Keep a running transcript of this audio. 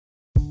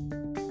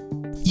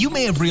You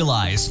may have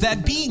realized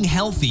that being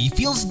healthy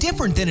feels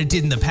different than it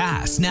did in the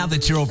past now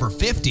that you're over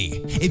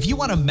 50. If you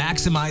want to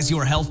maximize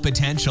your health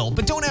potential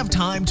but don't have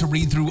time to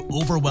read through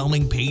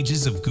overwhelming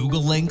pages of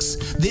Google links,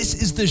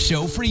 this is the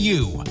show for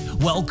you.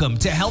 Welcome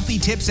to Healthy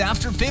Tips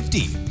After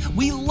 50.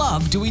 We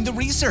love doing the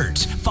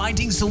research,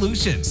 finding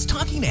solutions,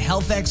 talking to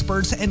health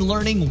experts, and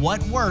learning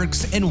what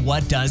works and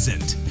what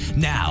doesn't.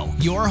 Now,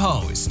 your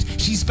host.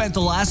 She spent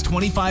the last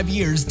 25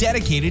 years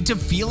dedicated to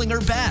feeling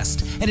her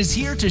best and is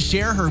here to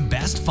share her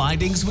best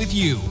findings with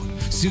you.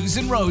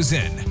 Susan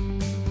Rosen.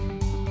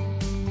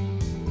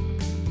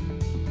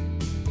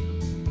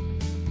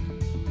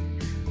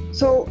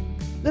 So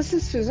this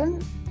is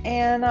Susan,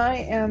 and I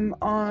am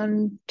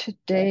on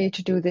today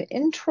to do the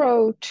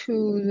intro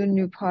to the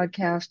new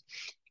podcast,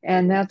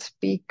 and that's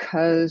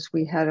because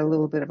we had a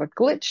little bit of a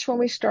glitch when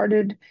we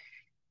started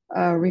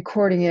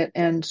recording it,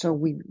 and so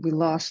we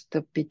lost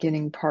the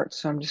beginning part,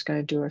 so I'm just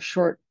going to do a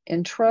short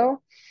intro,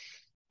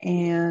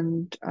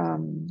 and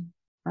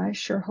I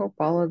sure hope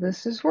all of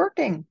this is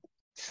working.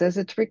 It says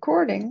it's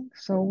recording,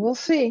 so we'll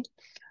see.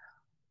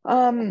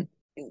 Let's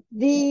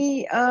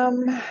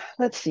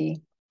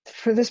see.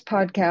 For this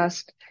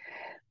podcast,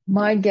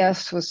 my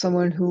guest was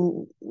someone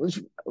who was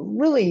a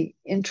really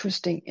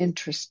interesting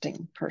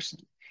person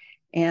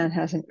and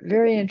has a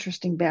very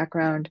interesting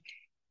background.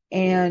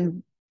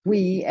 And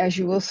we, as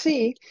you will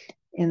see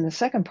in the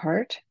second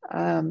part,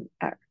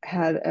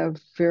 had a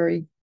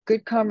very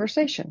good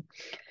conversation.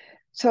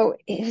 So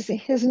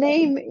his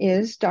name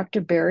is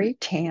Dr. Barry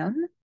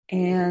Tan,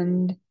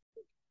 and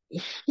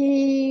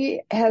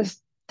he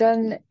has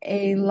done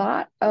a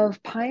lot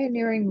of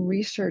pioneering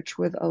research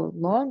with a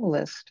long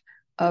list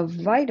of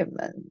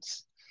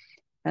vitamins.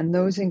 And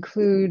those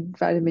include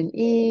vitamin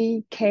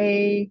E,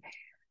 K,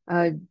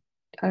 I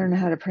don't know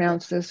how to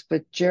pronounce this,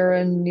 but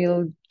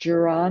geranyl,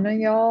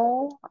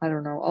 I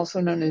don't know, also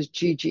known as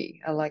GG.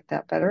 I like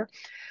that better.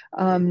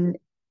 And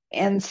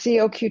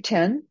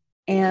CoQ10,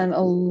 and a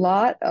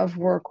lot of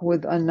work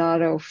with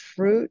annatto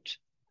fruit.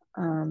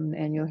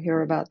 And you'll hear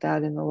about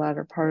that in the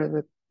latter part of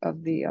the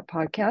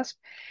podcast.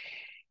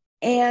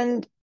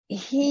 And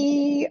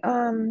he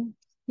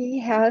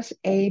has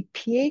a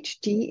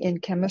PhD in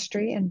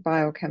chemistry and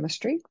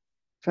biochemistry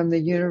from the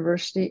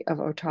University of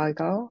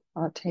Otago,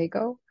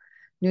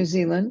 New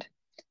Zealand,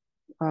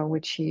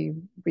 which he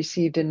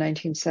received in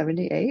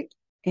 1978.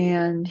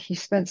 And he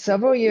spent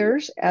several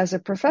years as a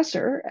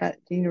professor at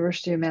the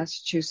University of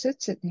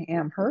Massachusetts at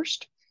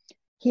Amherst.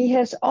 He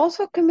has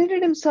also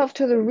committed himself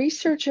to the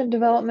research and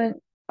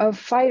development of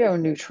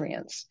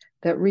phytonutrients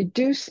that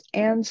reduce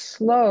and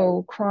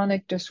slow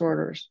chronic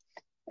disorders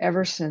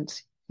ever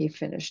since he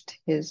finished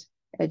his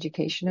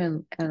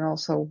education and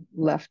also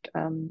left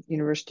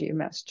University of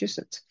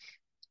Massachusetts.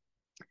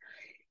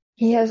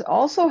 He has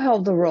also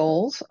held the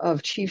roles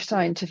of Chief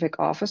Scientific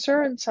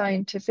Officer and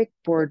Scientific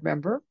Board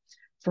Member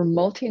for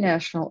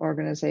multinational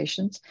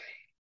organizations.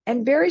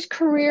 And Barry's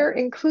career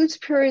includes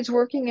periods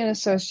working in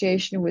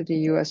association with the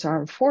U.S.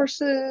 Armed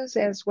Forces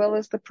as well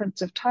as the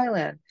Prince of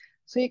Thailand.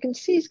 So you can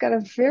see he's got a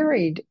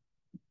varied,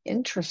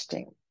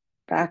 interesting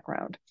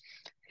background.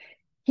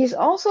 He's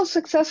also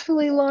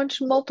successfully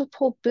launched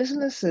multiple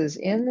businesses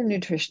in the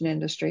nutrition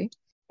industry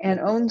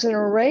and owns an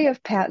array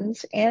of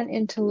patents and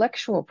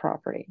intellectual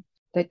property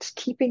that's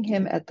keeping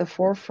him at the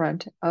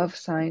forefront of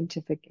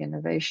scientific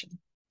innovation.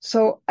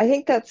 So I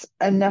think that's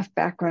enough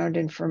background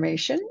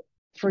information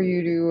for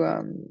you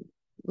to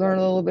learn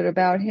a little bit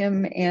about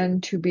him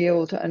and to be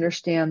able to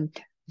understand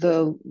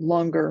the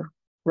longer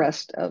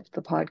rest of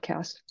the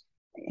podcast.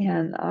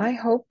 And I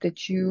hope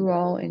that you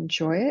all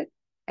enjoy it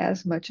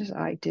as much as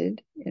I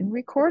did in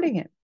recording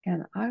it.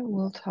 And I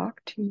will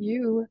talk to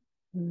you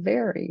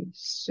very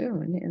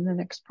soon in the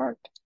next part.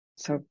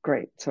 So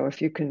great. So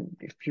if you can,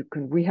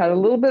 we had a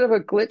little bit of a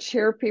glitch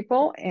here,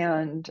 people,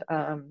 and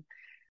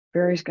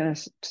Barry's going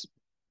to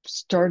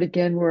start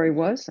again where he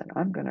was, and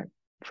I'm going to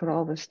put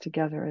all this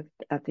together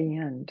at the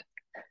end.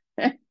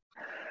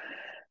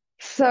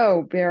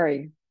 So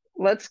Barry,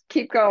 let's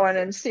keep going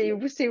and see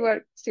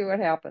what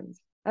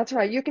happens. That's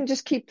right. You can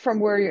just keep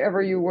from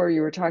wherever you were.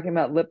 You were talking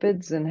about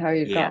lipids and how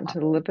you'd gotten to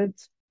the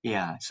lipids.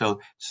 Yeah. So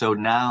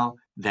now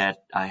that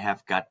I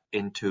have got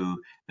into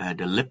the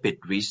lipid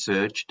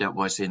research, that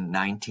was in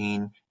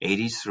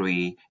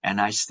 1983,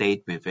 and I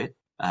stayed with it,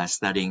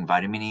 studying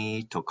vitamin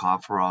E,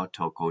 tocopherol,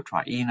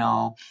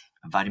 tocotrienol,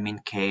 vitamin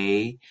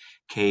K,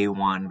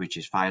 K1, which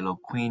is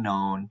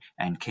phylloquinone,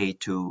 and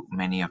K2,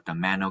 many of the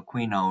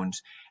manoquinones,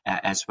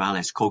 as well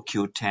as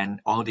CoQ10.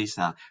 All these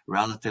are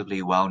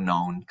relatively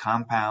well-known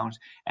compounds,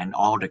 and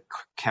all the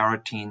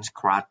carotenes,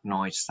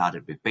 carotenoids,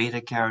 started with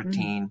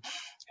beta-carotene,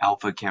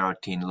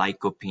 alpha-carotene,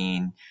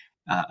 lycopene,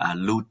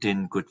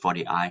 lutein, good for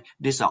the eye.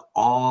 These are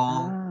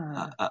all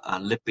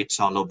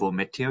lipid-soluble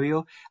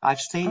material. I've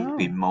stayed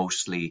with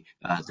mostly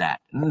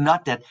that.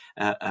 Not that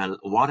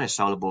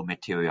water-soluble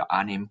material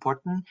aren't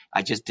important.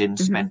 I just didn't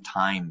spend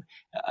time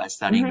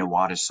studying the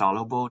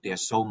water-soluble.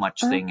 There's so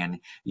much thing, and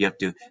you have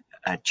to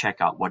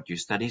check out what you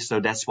study. So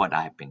that's what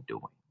I've been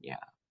doing. Yeah.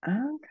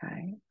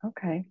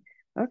 Okay.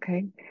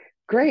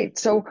 Great.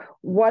 So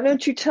why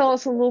don't you tell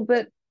us a little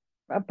bit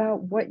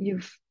about what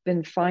you've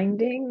been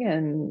finding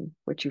and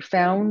what you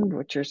found,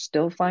 what you're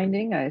still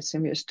finding? I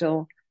assume you're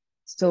still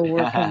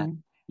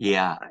working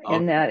Yeah.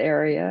 in Okay. that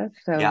area.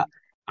 Yeah. So,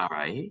 All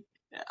right.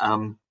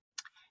 Um,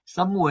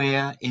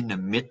 Somewhere in the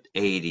mid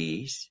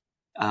 80s,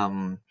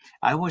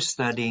 I was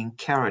studying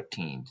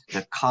carotene,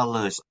 the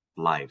colors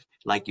of life,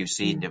 like you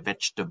see in mm, the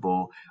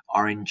vegetable,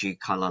 orangey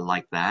color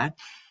like that.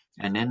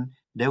 And then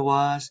there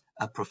was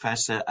a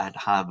professor at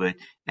Harvard,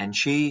 and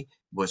she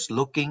was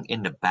looking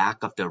in the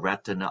back of the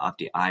retina of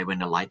the eye when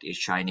the light is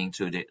shining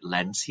through the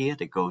lens here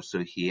that goes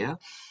through here.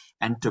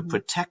 And to mhm.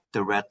 protect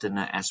the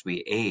retina as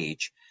we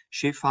age,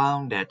 she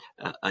found that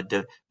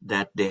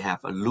that they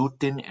have a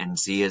lutein and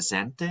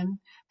zeaxanthin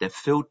that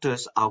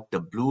filters out the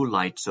blue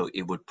light, so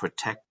it would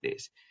protect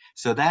this.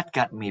 So that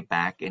got me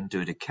back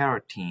into the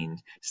carotene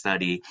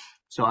study.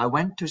 So I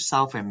went to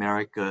South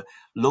America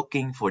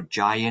looking for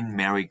giant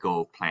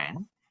marigold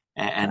plant.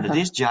 And Uh-huh.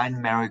 this giant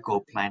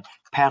marigold plant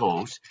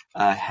petals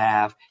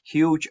have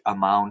huge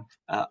amount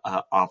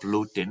of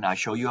lutein. I'll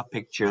show you a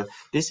picture.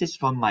 This is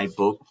from my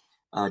book,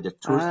 The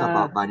Truth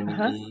About Vitamin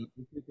Uh-huh. E.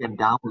 You can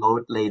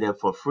download later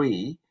for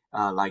free,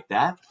 like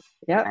that.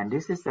 Yep. And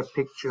this is a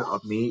picture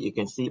of me. You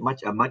can see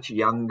a much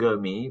younger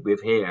me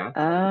with hair.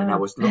 And I Uh,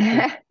 was looking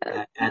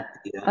at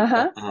the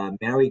uh-huh.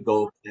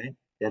 marigold plant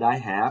that I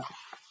have.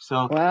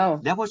 So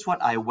Wow. that was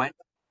what I went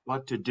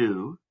what to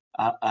do.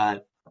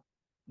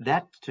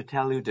 That to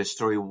tell you the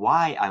story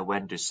why I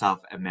went to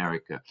South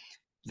America.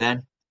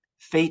 Then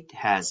fate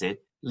has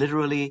it,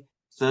 literally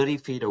 30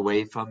 feet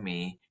away from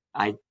me,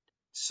 I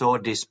saw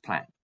this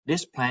plant.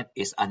 This plant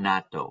is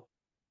annatto.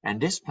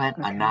 And this plant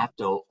Okay.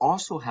 annatto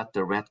also have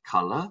the red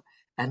color.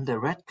 And the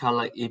red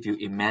color, if you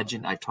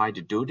imagine I try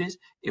to do this,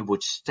 it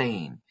would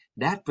stain.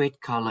 That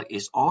red color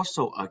is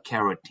also a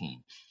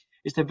carotene.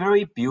 It's a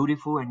very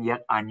beautiful and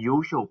yet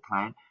unusual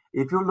plant.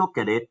 If you look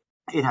at it,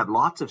 it have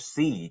lots of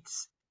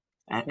seeds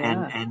and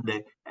Yeah.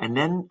 and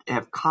then they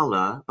have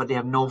color, but they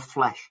have no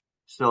flesh.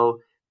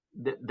 So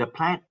the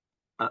plant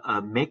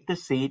make the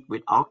seed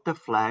without the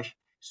flesh.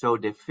 So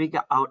they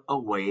figure out a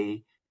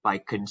way by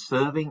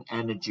conserving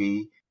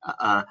energy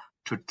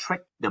to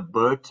trick the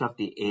birds of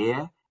the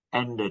air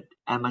and the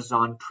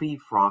Amazon tree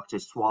frog to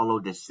swallow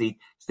the seed,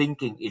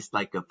 thinking it's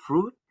like a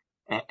fruit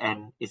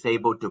and is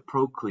able to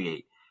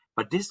procreate.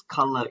 But this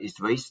color is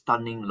very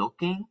stunning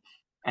looking,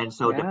 and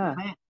so the Yeah.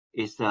 plant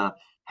is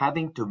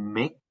having to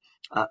make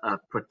a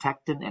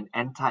protectant and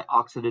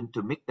antioxidant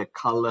to make the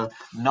color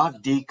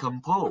not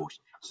decompose.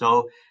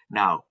 So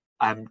now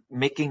I'm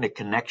making the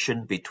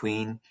connection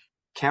between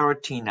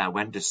carotene I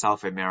went to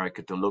South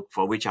America to look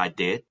for, which I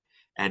did,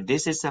 and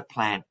this is a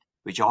plant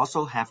which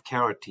also have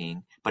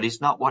carotene, but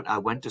it's not what I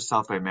went to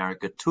South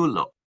America to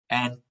look.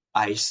 And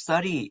I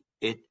study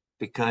it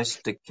because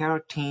the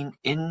carotene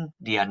in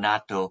the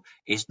annatto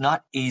is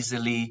not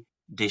easily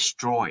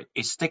destroyed.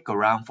 It stick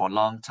around for a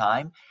long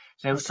time.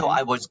 So Okay.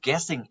 I was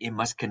guessing it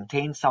must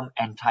contain some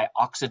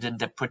antioxidant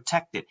that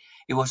protect it.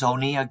 It was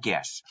only a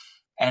guess.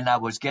 And I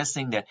was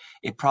guessing that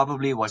it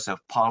probably was a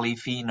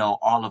polyphenol.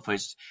 All of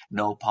us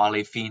know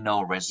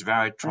polyphenol,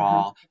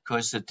 Uh-huh. resveratrol,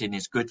 quercetin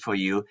is good for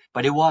you,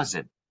 but it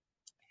wasn't.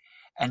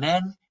 And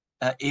then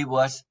it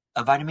was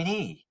a vitamin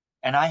E.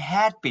 And I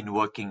had been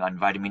working on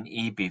vitamin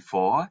E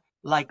before,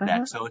 like Uh-huh.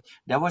 that. So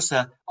there was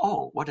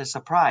what a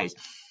surprise.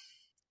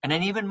 And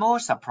then even more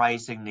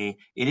surprisingly,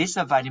 it is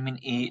a vitamin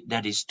E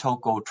that is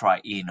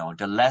tocotrienol,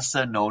 the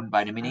lesser known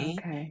vitamin E,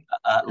 Okay.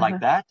 like Uh-huh.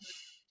 that,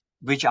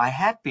 which I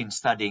had been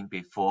studying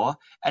before.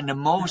 And the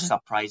most Uh-huh.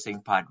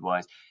 surprising part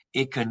was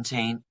it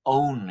contained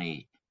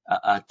only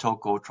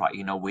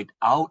tocotrienol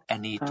without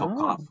any Oh,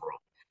 tocopherol.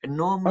 And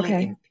normally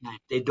okay. in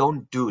plant, they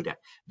don't do that.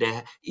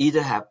 They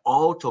either have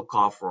all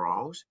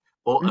tocopherols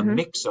or a Mm-hmm.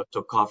 mix of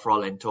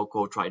tocopherol and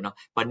tocotrienol,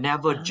 but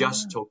never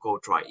just Ah,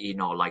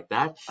 tocotrienol like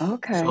that.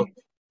 So okay.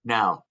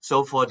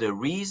 so for the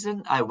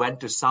reason I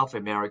went to South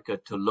America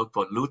to look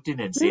for lutein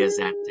and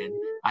zeaxanthin,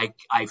 Mm,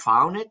 I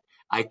found it.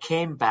 I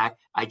came back,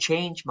 I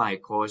changed my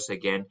course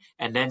again,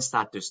 and then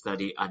start to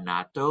study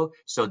annatto.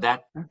 So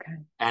that okay.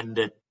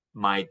 ended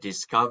my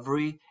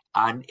discovery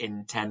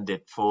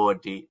unintended for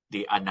the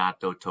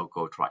annatto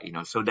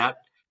tocotrienol. So that,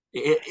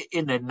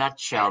 in a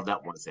nutshell,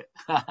 that was it.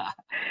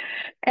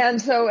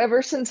 And so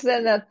ever since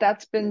then,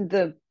 that's been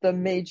the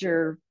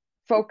major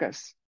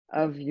focus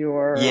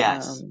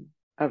Yes,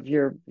 of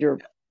your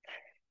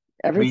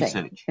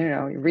everything, research.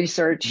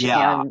 research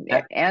Yeah,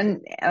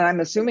 and I'm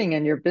assuming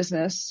in your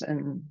business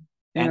and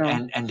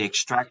and the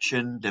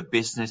extraction, the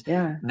business.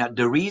 yeah. Now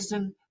the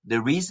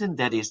reason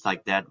that is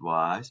like that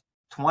was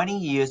 20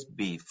 years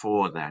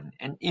before then,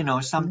 and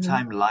Hmm.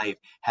 sometime life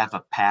have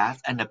a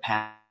path, and the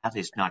path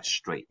is not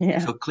straight.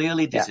 Yeah. So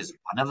clearly Yeah. this is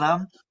one of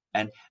them,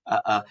 and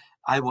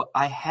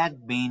I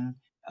had been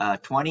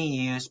 20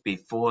 years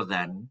before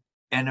then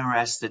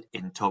interested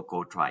in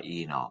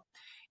tocotrienol.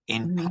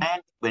 In Hmm.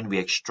 plant, when we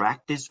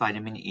extract this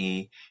vitamin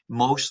E,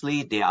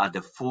 mostly they are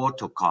the 4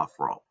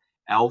 tocopherol.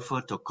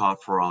 Alpha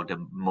tocopherol, the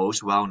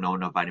most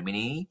well-known of vitamin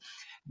E,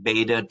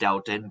 beta,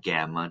 delta, and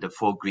gamma, the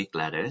 4 Greek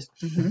letters.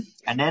 Hmm.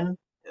 And then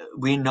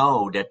we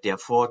know that there are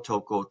 4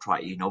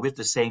 tocotrienol with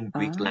the same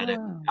Greek letter,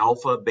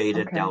 alpha,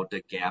 beta,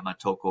 delta, gamma,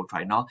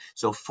 tocotrienol.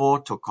 So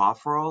 4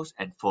 tocopherols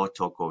and 4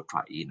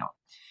 tocotrienol.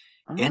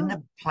 In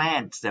the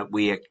plants that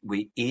we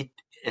eat,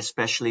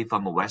 especially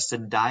from a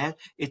Western diet,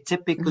 it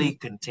typically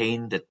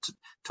contains the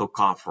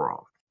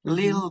tocopherol,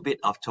 little bit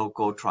of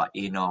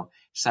tocotrienol,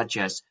 such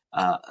as,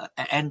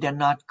 and they're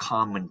not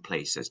common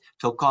places.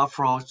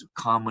 Tocopherols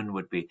common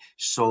would be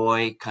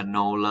soy,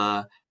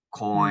 canola,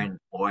 corn,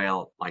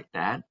 oil, like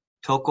that.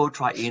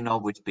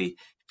 Tocotrienol would be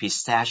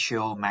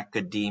pistachio,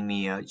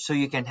 macadamia, so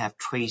you can have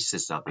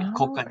traces of it,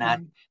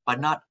 coconut, but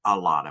not a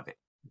lot of it.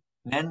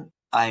 Then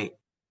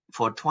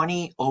for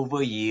 20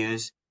 over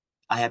years,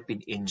 I have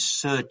been in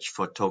search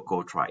for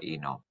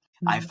tocotrienol.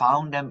 I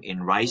found them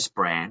in rice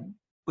bran,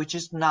 which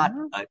is not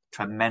a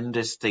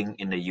tremendous thing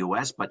in the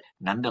US, but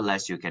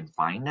nonetheless, you can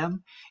find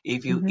them.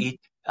 If you eat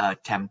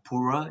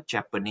tempura,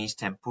 Japanese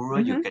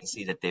tempura, you can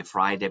see that they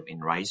fry them in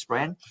rice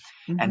bran.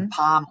 And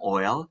palm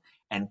oil,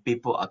 and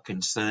people are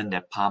concerned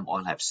that palm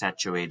oil have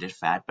saturated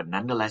fat, but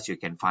nonetheless, you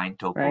can find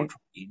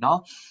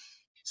tocotrienol.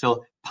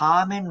 So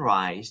palm and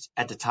rice,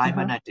 at the time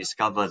when I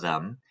discovered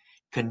them,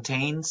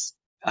 contain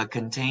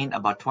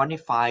about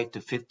 25 to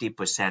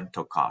 50%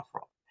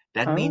 tocopherol.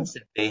 That means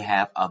that they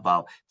have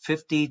about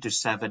 50 to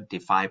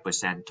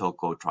 75%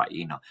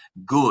 tocotrienol.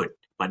 Good,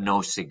 but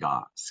no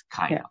cigars,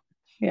 kind of.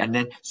 Yeah. And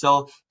then,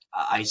 so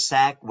I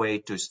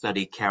segued to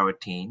study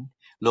carotene,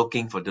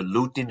 looking for the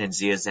lutein and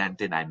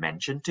zeaxanthin I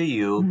mentioned to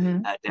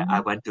you. I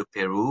went to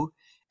Peru,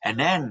 and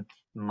then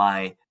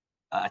my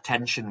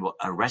attention was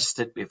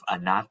arrested with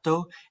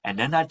annatto, and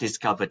then I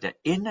discovered that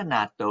in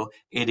annatto,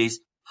 it is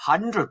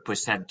 100%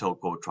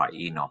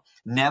 tocotrienol.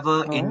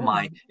 Never in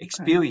my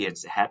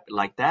experience had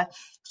like that.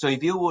 So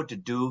if you were to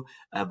do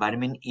a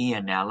vitamin E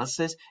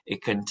analysis,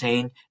 it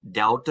contained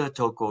delta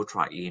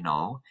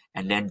tocotrienol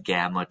and then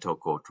gamma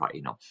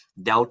tocotrienol.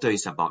 Delta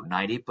is about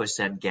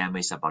 90%, gamma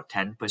is about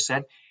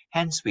 10%.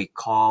 Hence, we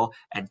call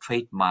and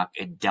trademark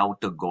it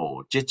Delta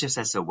Gold, just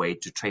as a way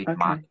to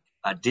trademark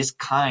this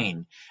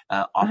kind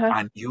of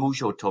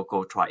unusual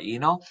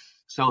tocotrienol.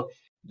 So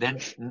then,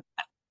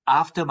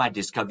 after my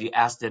discovery, you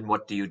asked then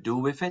what do you do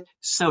with it?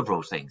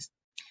 Several things.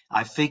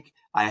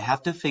 I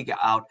have to figure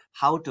out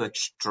how to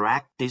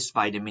extract this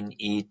vitamin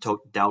E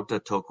delta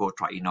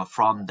tocotrienol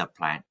from the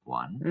plant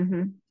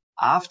one.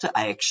 After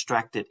I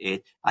extracted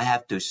it, I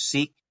have to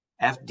seek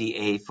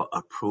FDA for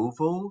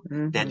approval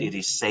that it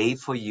is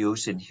safe for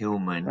use in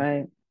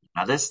human.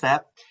 Another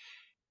step.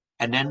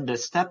 And then the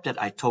step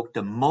that I took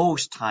the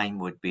most time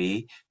would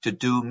be to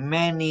do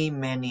many,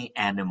 many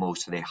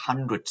animals, there are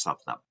hundreds of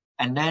them.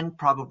 And then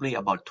probably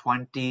about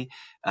 20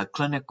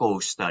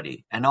 clinical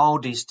study. And all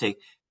these take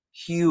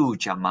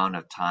huge amount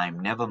of time,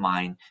 never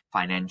mind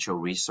financial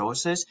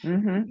resources.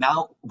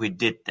 Now we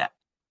did that.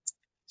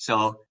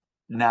 So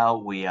now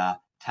we are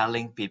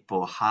telling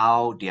people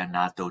how the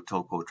annatto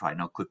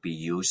tocotrienol could be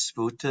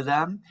useful to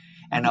them.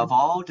 And of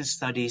all the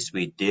studies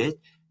we did,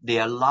 they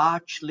are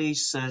largely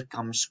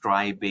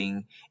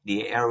circumscribing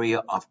the area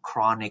of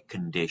chronic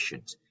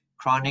conditions.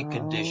 Chronic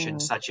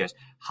conditions such as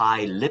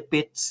high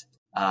lipids,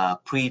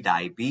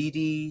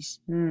 pre-diabetes,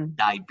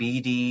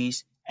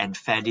 diabetes, and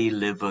fatty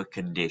liver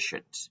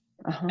conditions,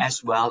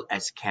 as well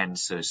as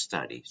cancer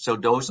studies. So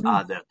those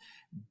are the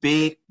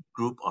big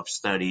group of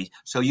studies.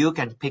 So you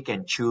can pick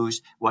and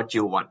choose what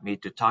you want me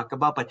to talk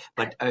about,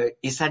 but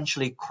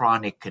essentially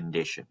chronic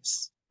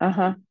conditions.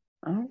 Okay.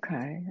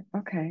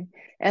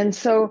 And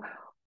so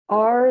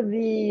are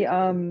the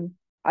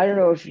I don't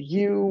know if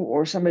you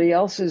or somebody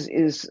else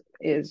is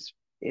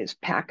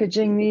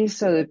packaging these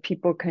so that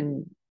people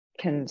can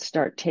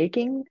start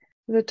taking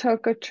the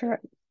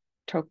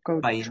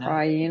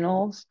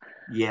tocotrienols.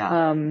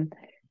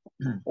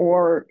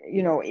 Or,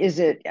 is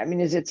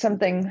it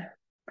something,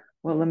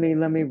 well, let me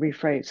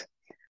rephrase.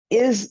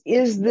 Is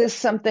this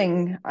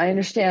something, I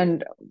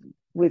understand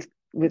with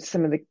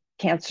some of the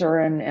cancer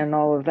and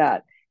all of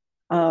that,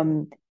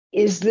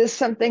 is this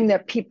something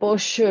that people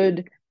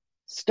should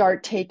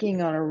start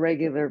taking on a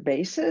regular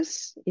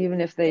basis, even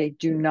if they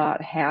do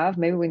not have?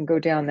 Maybe we can go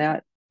down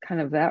that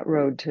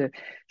road to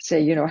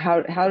say,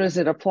 how does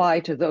it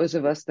apply to those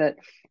of us that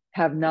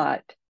have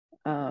not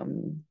have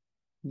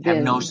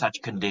no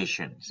such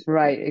conditions?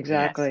 Right,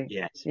 exactly.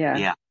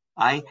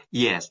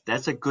 Yes,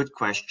 that's a good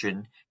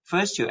question.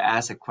 First, you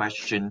asked a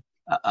question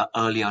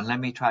early on. Let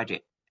me try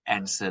to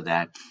answer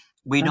that.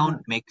 We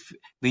don't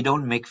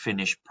make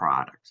finished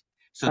products,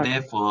 so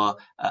therefore,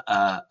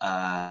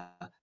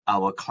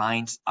 our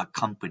clients are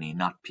company,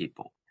 not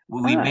people.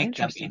 We make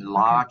them in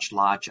large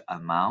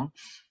amount.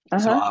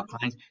 So our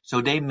clients,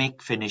 so they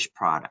make finished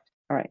product.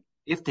 All right.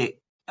 If the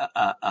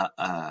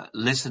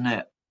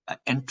listener are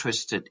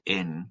interested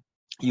in,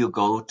 you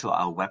go to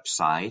our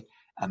website,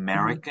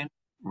 American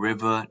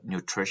River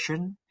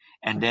Nutrition,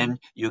 and then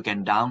you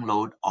can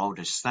download all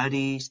the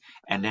studies,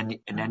 and then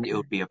it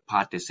will be a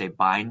part to say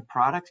buying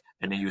products,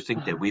 and then you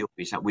think that we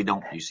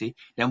don't, you see.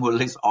 Then we'll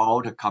list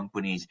all the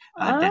companies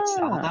that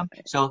sell them.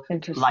 So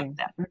like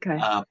that. Okay.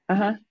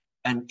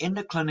 And in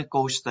the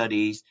clinical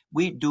studies,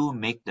 we do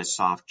make the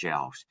soft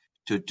gels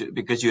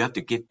because you have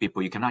to give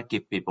people, you cannot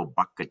give people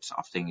buckets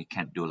of things. You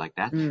can't do like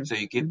that. So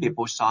you give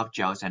people soft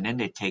gels and then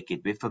they take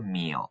it with a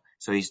meal.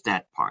 So it's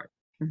that part.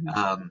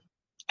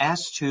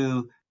 As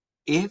to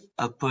if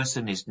a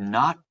person is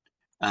not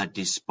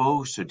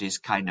disposed to this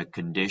kind of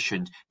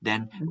conditions,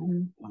 then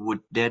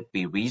would that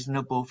be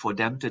reasonable for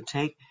them to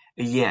take?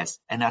 Yes.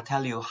 And I'll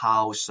tell you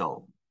how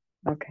so.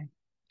 Okay.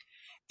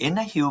 In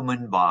a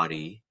human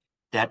body,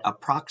 that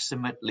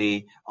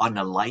approximately on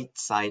the light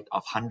side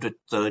of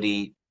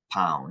 130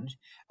 pounds,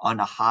 on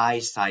the high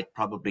side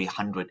probably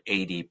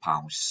 180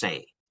 pounds,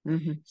 say.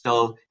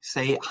 So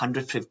say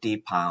 150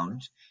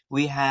 pounds,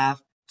 we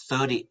have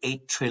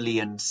 38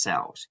 trillion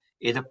cells.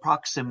 It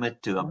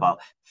approximates to about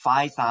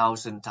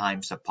 5,000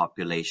 times the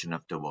population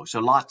of the world. So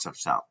lots of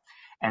cells.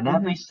 And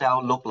every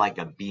cell look like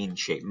a bean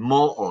shape,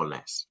 more or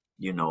less.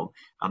 You know,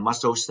 a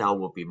muscle cell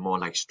will be more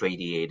like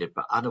stratiated,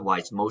 but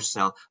otherwise most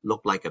cells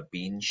look like a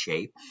bean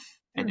shape.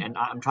 And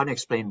I'm trying to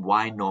explain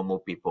why normal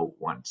people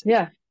want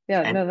it.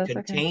 Yeah, no, that's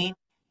okay.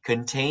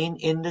 Contain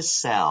in the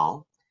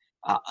cell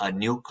a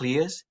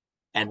nucleus,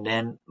 and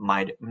then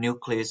my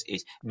nucleus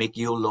is make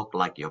you look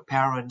like your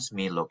parents,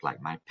 me look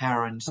like my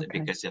parents,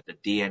 because of the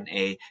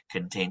DNA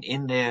contained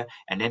in there.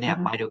 And then they have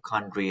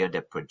mitochondria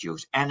that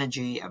produce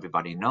energy.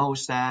 Everybody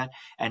knows that.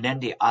 And then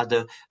the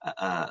other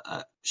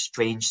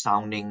strange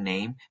sounding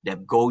name, the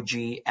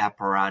Golgi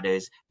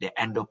apparatus, the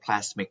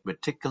endoplasmic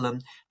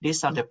reticulum.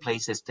 These are the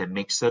places that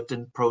make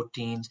certain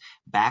proteins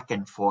back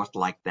and forth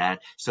like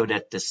that, so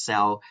that the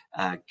cell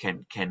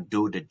can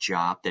do the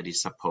job that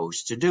it's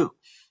supposed to do.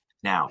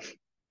 Now,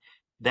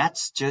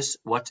 that's just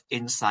what's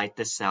inside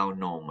the cell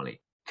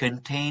normally.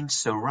 Contained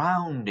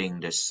surrounding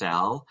the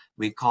cell,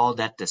 we call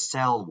that the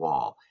cell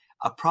wall.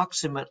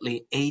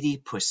 Approximately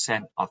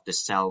 80% of the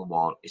cell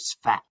wall is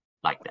fat,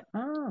 like that.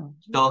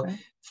 So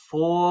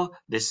for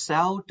the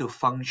cell to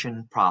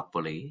function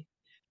properly,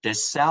 the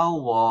cell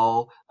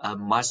wall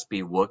must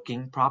be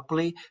working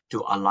properly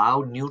to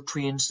allow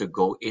nutrients to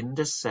go in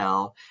the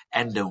cell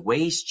and the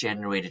waste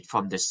generated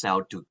from the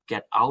cell to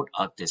get out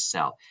of the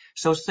cell.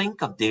 So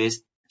think of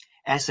this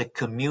as a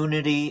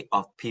community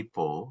of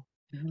people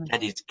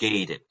that is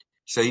gated.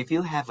 So if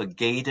you have a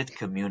gated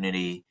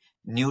community,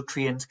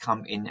 nutrients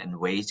come in and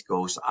waste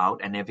goes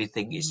out and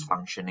everything is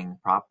functioning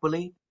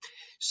properly.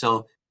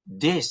 So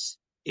this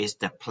is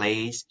the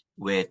place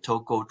where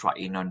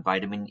tocotrienol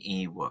vitamin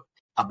E worked.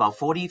 About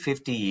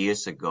 40-50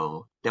 years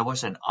ago, there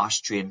was an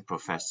Austrian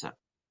professor.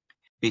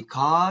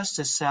 Because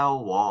the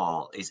cell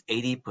wall is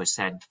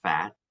 80%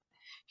 fat,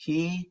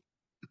 he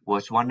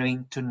was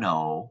wanting to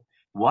know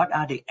what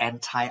are the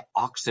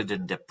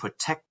antioxidants that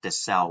protect the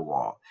cell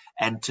wall.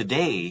 And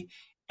today,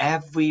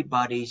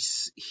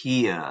 everybody's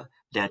here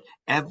that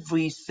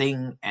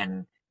everything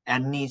and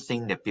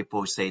anything that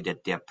people say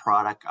that their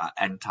product are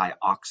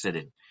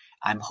antioxidant.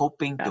 I'm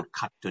hoping to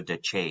cut to the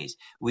chase.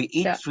 We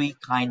eat three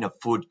kind of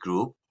food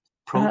group: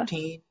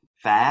 protein,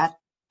 fat,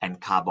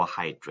 and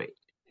carbohydrate.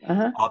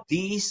 Of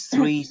these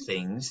three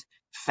things,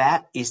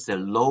 fat is the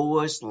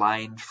lowest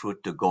lying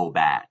fruit to go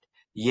bad.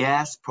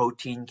 Yes,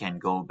 protein can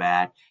go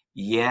bad.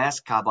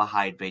 Yes,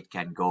 carbohydrate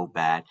can go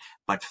bad,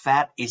 but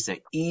fat is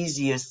the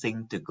easiest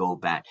thing to go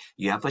bad.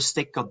 You have a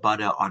stick of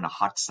butter on a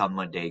hot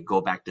summer day, go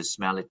back to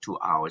smell it 2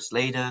 hours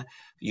later.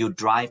 You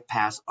drive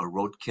past a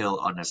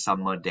roadkill on a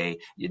summer day,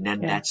 and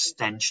then that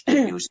stench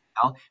that you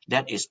smell,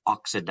 that is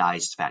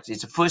oxidized fat.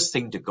 It's the first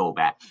thing to go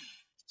bad.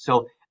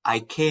 So I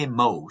care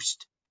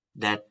most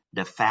that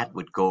the fat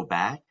would go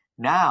bad.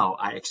 Now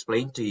I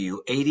explained to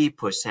you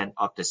 80%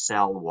 of the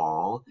cell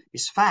wall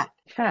is fat.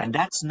 And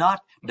that's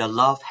not the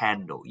love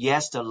handle.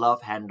 Yes, the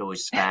love handle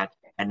is fat,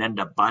 and then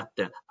the butt,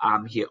 the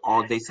arm here,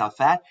 all these are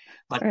fat.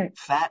 But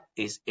fat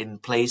is in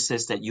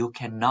places that you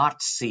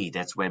cannot see.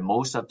 That's where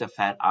most of the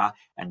fat are,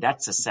 and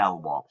that's the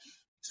cell wall.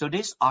 So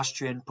this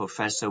Austrian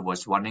professor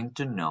was wanting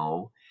to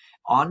know,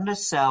 on the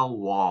cell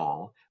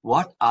wall,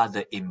 what are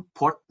the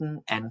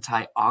important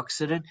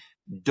antioxidants?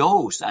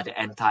 Those are the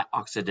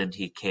antioxidants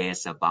he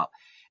cares about.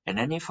 And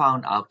then he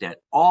found out that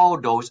all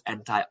those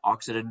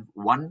antioxidants,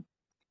 one,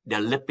 they're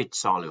lipid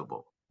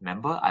soluble.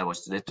 Remember, I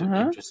was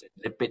interested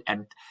in lipid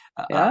and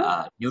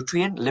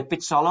nutrient,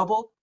 lipid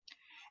soluble.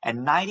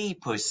 And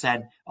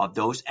 90% of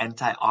those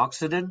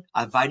antioxidants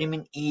are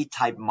vitamin E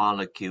type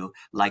molecule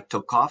like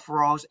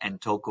tocopherols and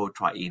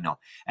tocotrienol.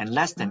 And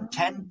less than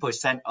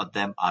 10% of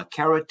them are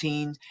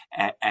carotene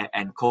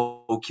and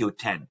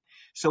CoQ10.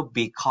 So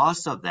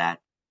because of that,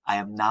 I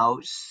am now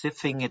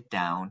sifting it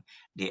down.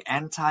 The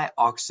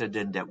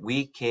antioxidant that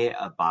we care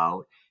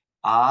about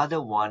are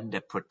the ones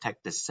that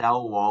protect the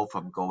cell wall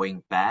from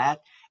going bad.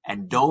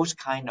 And those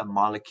kind of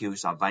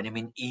molecules are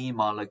vitamin E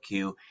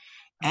molecule.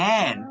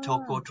 And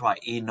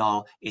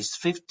tocotrienol is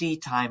 50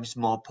 times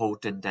more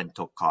potent than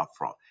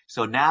tocopherol.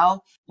 So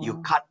now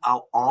you cut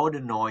out all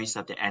the noise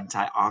of the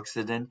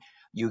antioxidant.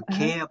 You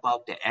care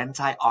about the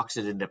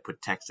antioxidant that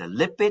protects the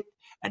lipid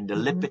and the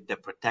lipid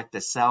that protect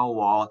the cell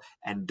wall,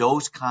 and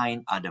those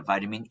kind are the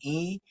vitamin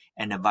E,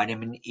 and the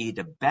vitamin E,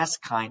 the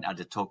best kind are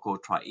the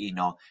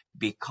tocotrienol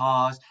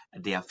because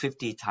they are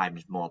 50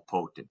 times more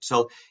potent.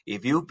 So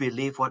if you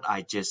believe what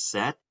I just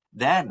said,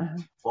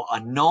 then for a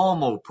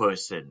normal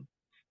person,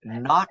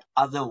 not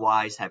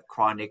otherwise have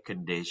chronic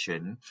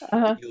condition,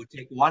 you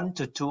take 1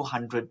 to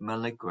 200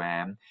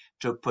 milligram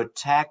to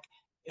protect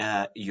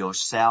your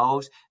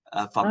cells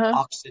from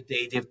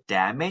oxidative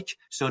damage.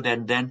 So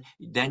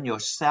then your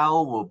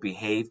cell will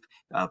behave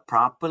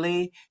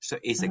properly. So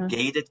it's a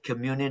gated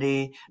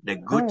community. The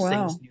good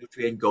things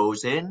nutrient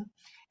goes in,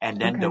 and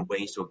then the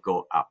waste will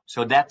go up.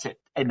 So that's it.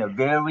 In a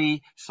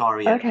very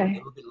sorry, a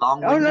little bit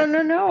long-winded.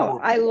 Oh no.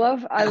 I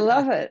love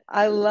it.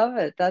 I love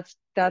it.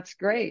 That's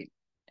great.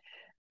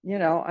 You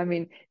know, I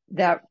mean,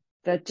 that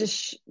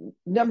just,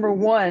 number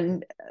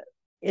one,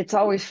 it's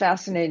always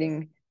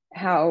fascinating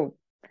how,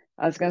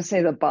 I was going to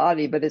say the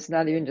body, but it's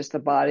not even just the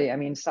body. I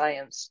mean,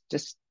 science,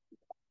 just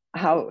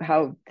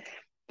how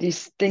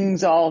these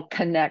things all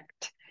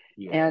connect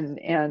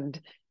and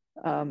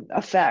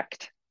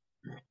affect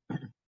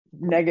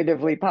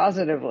negatively,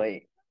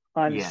 positively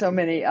on so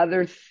many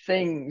other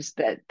things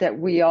that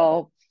we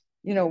all,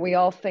 you know, we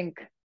all think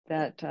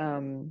that,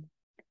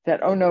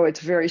 oh no, it's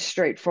very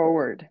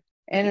straightforward.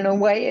 And in a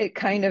way it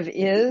kind of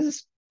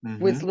is,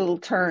 with little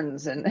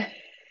turns in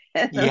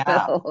the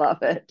middle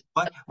of it.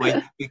 But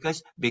wait,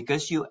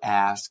 because you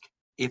ask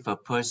if a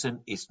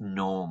person is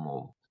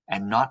normal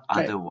and not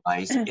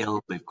otherwise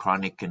ill with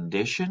chronic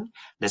condition,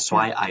 that's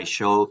why I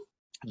show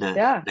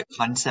the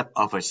concept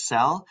of a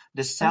cell.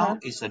 The cell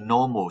is a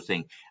normal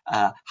thing.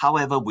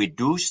 However, we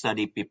do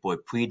study people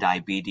with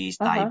pre-diabetes,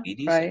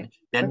 diabetes, and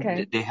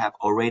then they have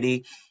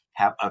already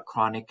have a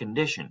chronic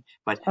condition.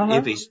 But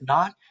if it's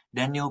not,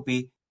 then you'll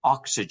be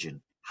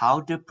oxygen.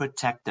 How to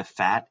protect the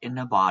fat in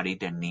the body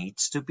that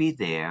needs to be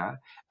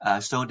there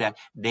so that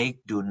they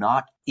do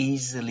not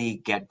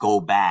easily go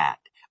bad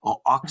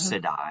or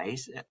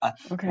oxidize.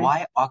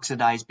 Why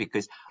oxidize?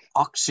 Because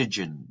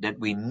oxygen that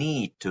we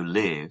need to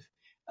live,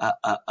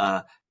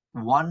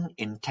 1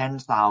 in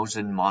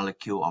 10,000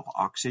 molecule of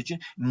oxygen,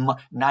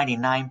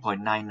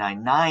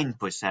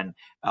 99.999%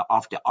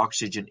 of the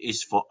oxygen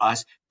is for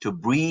us to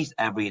breathe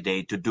every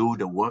day, to do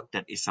the work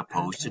that it's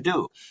supposed to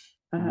do.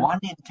 1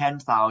 in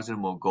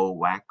 10,000 will go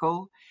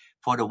wacko.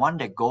 For the one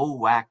that go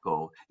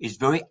wacko is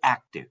very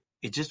active.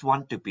 It just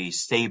wants to be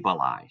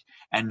stabilized.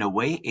 And the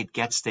way it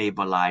gets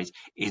stabilized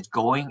is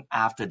going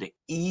after the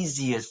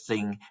easiest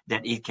thing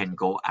that it can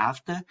go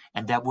after,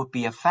 and that would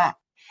be a fat.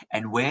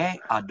 And where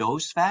are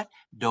those fat?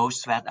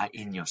 Those fat are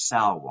in your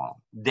cell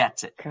wall.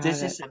 That's it.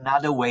 This is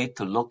another way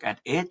to look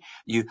at it.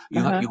 We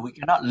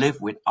cannot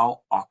live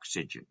without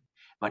oxygen.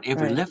 But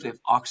if we live with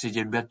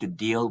oxygen, we have to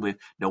deal with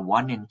the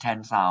 1 in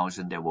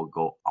 10,000 that will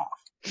go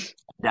off.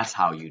 That's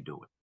how you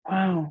do it.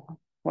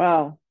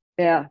 Wow.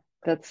 Yeah.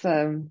 That's,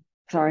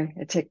 sorry.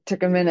 It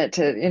took a minute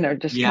to,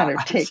 just kind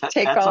of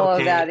take all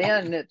of that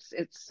in.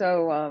 It's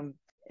so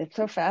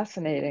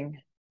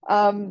fascinating.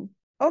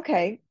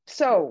 Okay.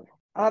 So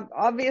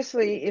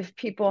obviously if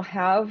people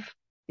have,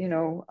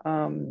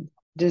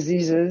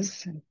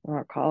 diseases,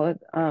 I'll call it,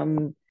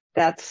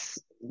 that's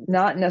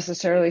not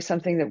necessarily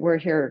something that we're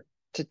here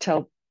to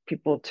tell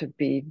people to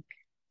be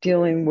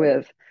dealing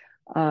with.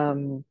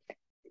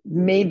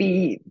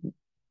 Maybe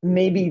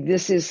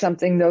this is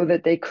something though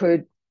that they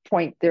could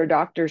point their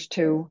doctors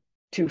to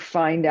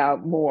find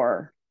out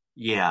more.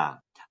 Yeah.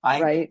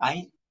 I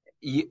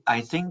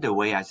think the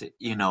way I said,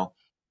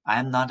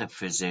 I'm not a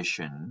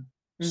physician,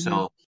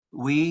 so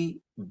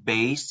we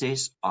base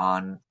this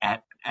on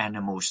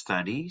animal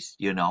studies.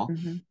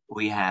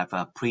 We have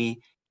a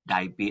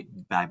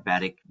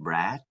pre-diabetic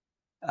rat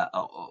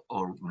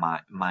or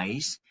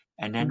mice,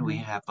 and then we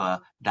have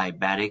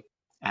diabetic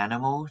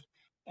animals,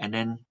 and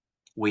then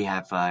we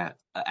have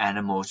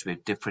animals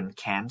with different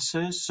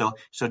cancers. So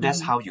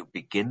that's how you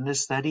begin the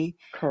study.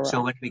 Correct.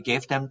 So when we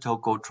gave them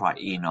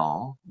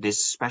tocotrienol,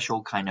 this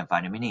special kind of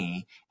vitamin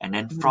E, and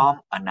then from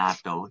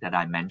annatto that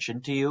I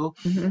mentioned to you,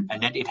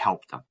 and then it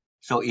helped them.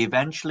 So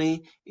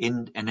eventually,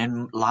 and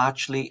then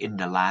largely in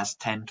the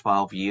last 10,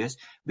 12 years,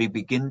 we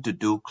begin to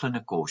do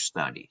clinical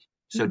studies.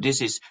 So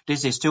this is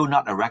still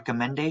not a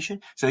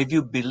recommendation. So if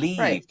you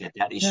believe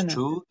that is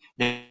true,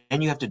 then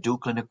you have to do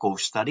clinical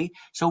study.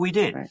 So we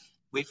did.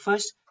 We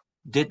first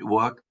did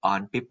work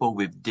on people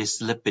with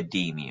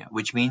dyslipidemia,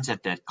 which means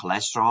that the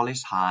cholesterol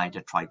is high,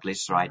 the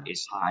triglyceride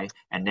is high,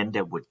 and then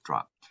they would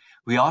drop.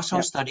 We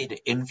also studied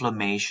the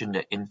inflammation.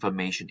 The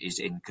inflammation is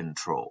in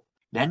control.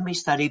 Then we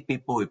studied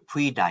people with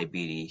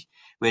pre-diabetes,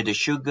 where the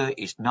sugar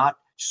is not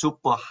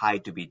super high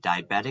to be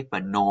diabetic,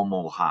 but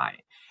normal high.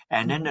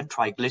 And then the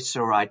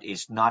triglyceride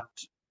is not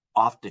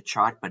off the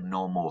chart, but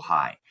normal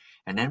high.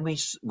 And then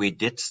we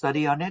did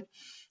study on it,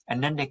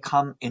 and then they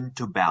come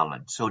into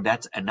balance. So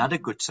that's another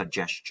good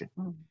suggestion.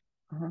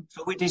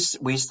 So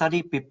we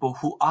study people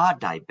who are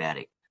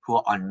diabetic, who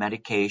are on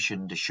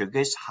medication, the sugar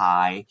is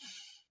high,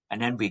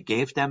 And then we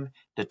gave them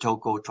the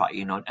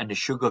tocotrienol and the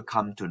sugar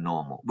come to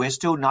normal. We're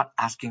still not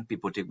asking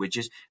people to, we're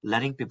just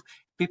letting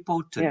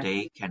people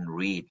today can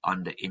read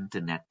on the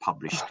internet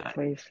published study.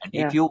 Please. And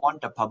if you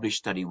want the published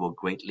study, we'll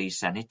greatly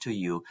send it to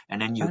you.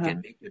 And then you can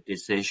make your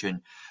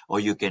decision, or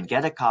you can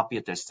get a copy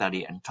of the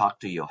study and talk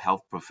to your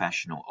health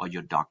professional or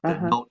your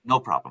doctor. No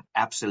problem.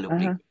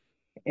 Absolutely.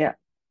 Yeah.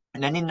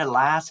 And then in the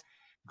last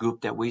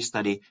group that we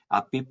study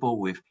are people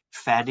with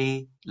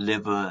fatty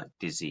liver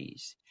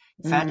disease.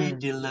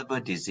 Fatty liver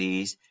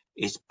disease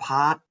is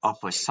part of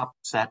a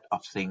subset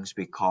of things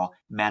we call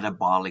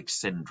metabolic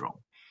syndrome.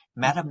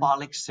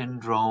 Metabolic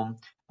syndrome,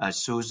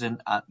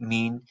 Susan,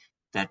 mean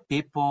that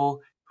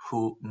people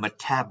who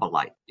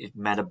metabolic,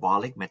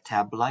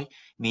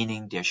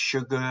 meaning their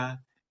sugar,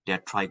 their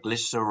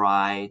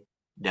triglyceride,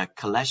 their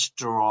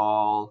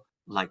cholesterol,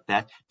 like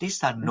that.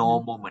 These are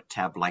normal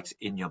metabolites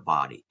in your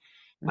body.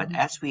 But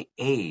as we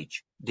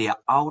age, they are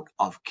out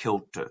of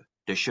kilter.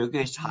 The sugar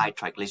is high,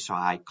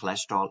 triglyceride,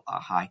 cholesterol are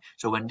high.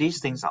 So when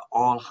these things are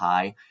all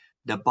high,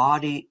 the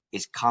body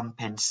is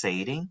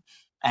compensating.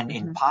 And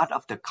in part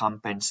of the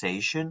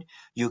compensation,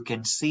 you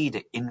can see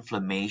the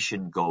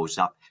inflammation goes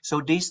up. So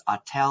these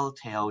are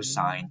telltale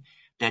signs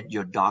that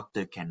your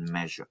doctor can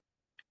measure.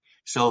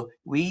 So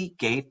we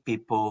gave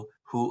people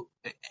who,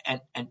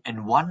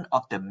 and one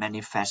of the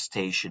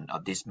manifestation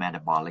of this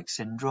metabolic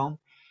syndrome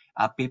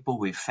are people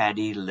with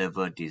fatty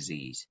liver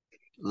disease,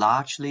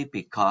 largely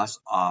because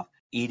of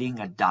eating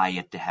a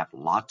diet that have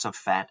lots of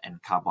fat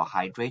and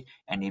carbohydrate,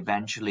 and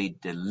eventually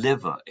the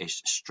liver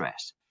is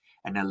stressed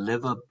and the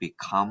liver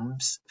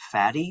becomes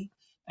fatty.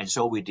 And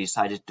so we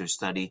decided to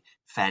study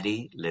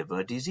fatty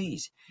liver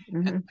disease.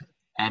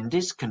 And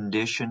this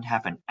condition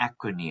have an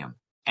acronym,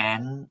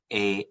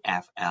 NAFLD.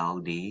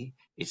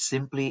 It's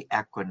simply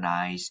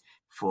acronized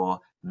for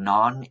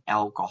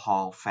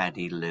non-alcohol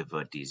fatty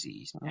liver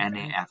disease,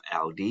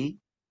 NAFLD.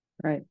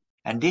 Right.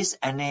 And this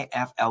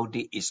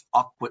NAFLD is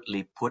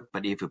awkwardly put,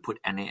 but if you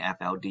put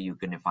NAFLD, you're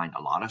going to find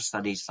a lot of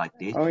studies like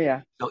this. Oh,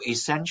 yeah. So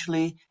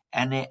essentially,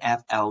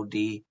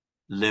 NAFLD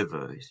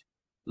livers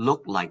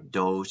look like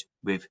those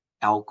with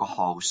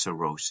alcohol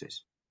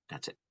cirrhosis.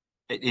 That's it.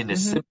 In the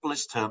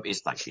simplest term,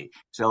 it's like this.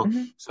 So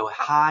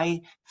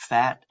high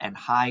fat and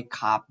high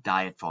carb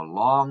diet for a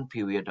long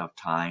period of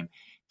time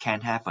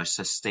can have a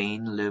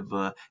sustained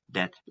liver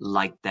that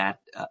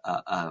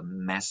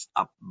messed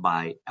up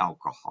by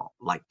alcohol,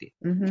 like this.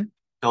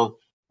 So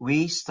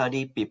we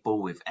study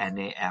people with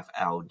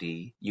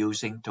NAFLD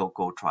using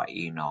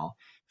tocotrienol.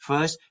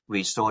 First,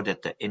 we saw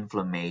that the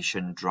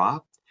inflammation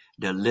dropped,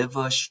 the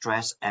liver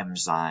stress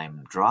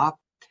enzyme dropped,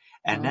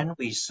 and then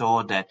we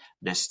saw that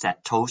the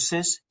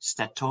steatosis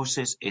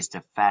is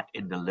the fat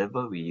in the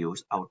liver. We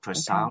use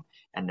ultrasound,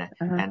 and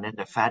then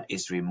the fat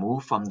is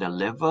removed from the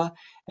liver.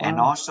 And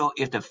also,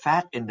 if the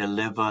fat in the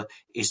liver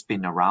is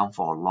been around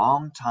for a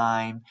long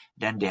time,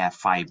 then they have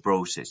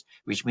fibrosis,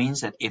 which means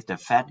that if the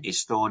fat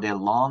is stored there a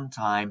long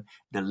time,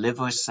 the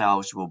liver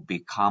cells will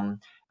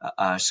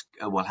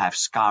will have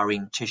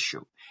scarring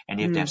tissue.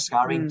 And if that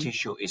scarring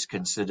tissue is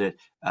considered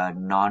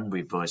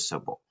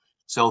non-reversible.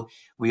 So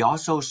we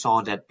also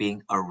saw that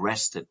being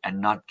arrested and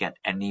not get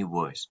any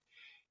worse.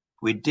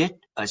 We did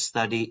a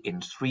study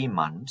in 3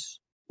 months.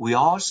 We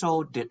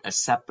also did a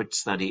separate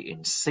study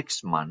in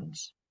 6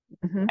 months.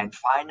 And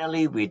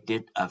finally, we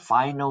did a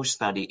final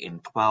study in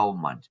 12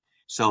 months.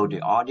 So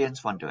the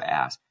audience want to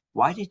ask,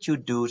 why did you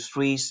do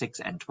 3, 6,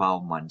 and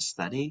 12 month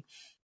study?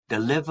 The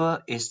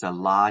liver is the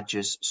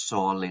largest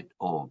solid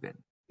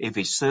organ. If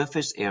it's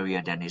surface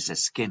area, then it's the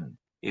skin.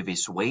 If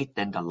it's weight,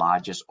 then the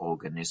largest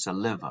organ is the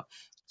liver.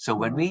 So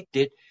when we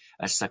did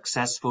a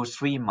successful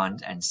 3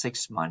 months and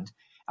 6 months,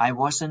 I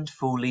wasn't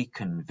fully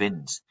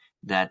convinced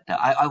that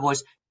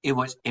it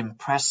was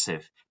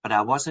impressive, but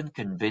I wasn't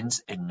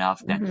convinced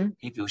enough that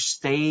if you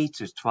stay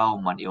to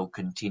 12 months, it will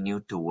continue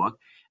to work.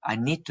 I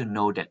need to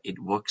know that it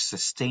works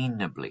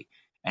sustainably.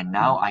 And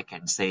now I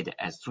can say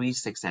that at 3,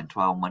 6, and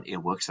 12 months, it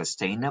works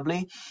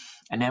sustainably.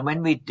 And then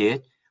when we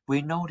did,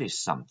 we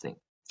noticed something.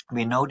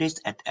 We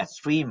noticed at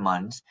 3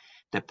 months,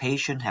 the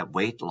patient had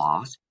weight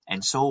loss,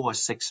 and so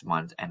was 6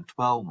 months and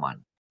 12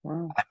 months.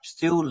 I'm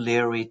still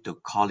leery to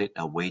call it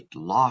a weight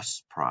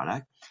loss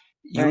product.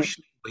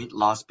 Usually weight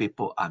loss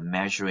people are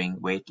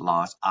measuring weight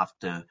loss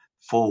after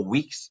 4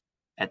 weeks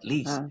at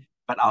least.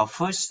 But our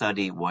first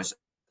study was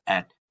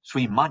at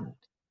 3 months.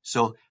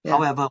 So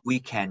however,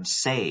 we can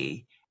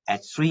say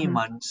at 3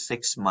 months,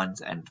 6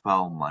 months, and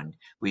 12 months,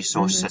 we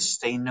saw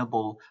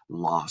sustainable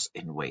loss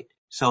in weight.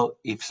 So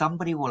if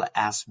somebody will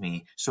ask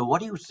me, so what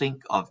do you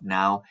think of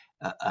now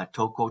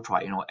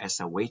tocotrienol as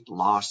a weight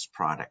loss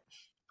product?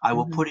 I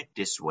will put it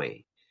this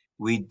way.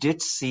 We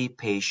did see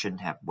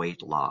patients have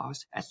weight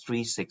loss at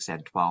 3, 6,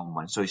 and 12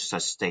 months, so it's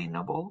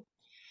sustainable.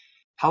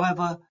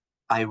 However,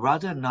 I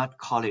rather not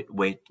call it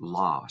weight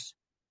loss.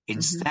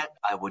 Instead,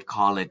 I would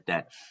call it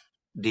that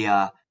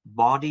their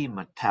body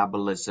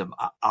metabolism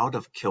are out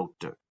of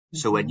kilter.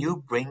 So when you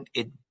bring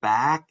it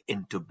back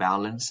into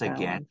balance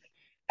again,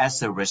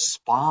 as a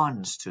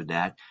response to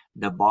that,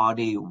 the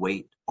body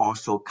weight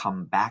also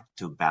come back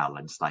to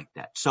balance like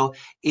that. So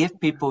if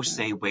people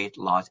say weight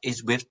loss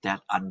is with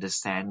that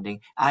understanding,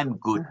 I'm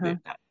good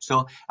with that.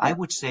 So I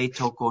would say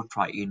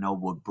tocotrienol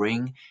would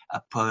bring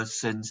a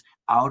person's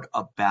out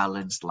of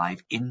balance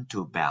life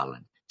into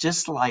balance,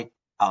 just like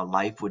our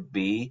life would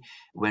be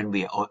when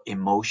we are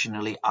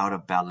emotionally out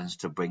of balance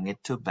to bring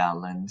it to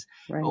balance,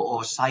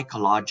 or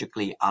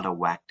psychologically out of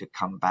whack to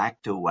come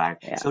back to whack.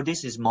 Yeah. So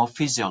this is more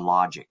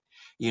physiologic.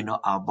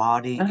 Our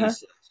body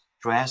is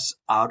stressed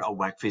out of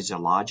whack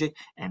physiologic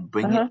and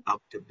bring it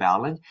up to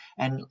balance.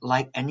 And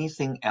like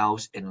anything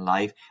else in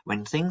life,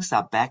 when things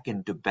are back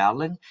into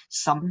balance,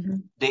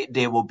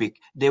 there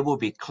will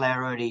be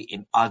clarity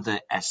in other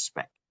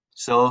aspects.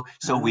 So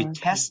we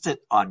tested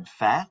on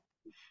fat,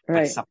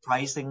 but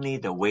surprisingly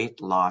the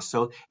weight loss.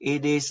 So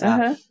it is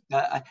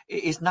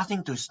it's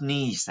nothing to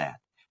sneeze at,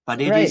 but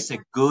it is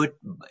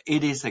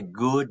a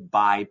good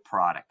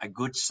byproduct, a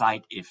good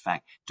side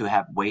effect to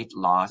have weight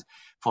loss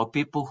for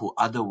people who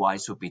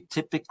otherwise would be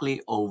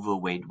typically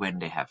overweight when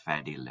they have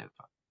fatty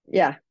liver.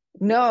 Yeah.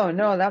 No,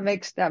 that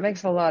makes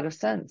a lot of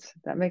sense.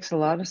 That makes a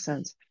lot of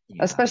sense.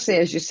 Yeah. Especially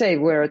as you say,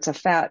 where it's a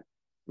fat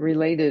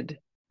related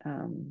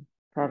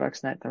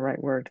product's not the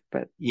right word,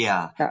 but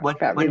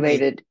fat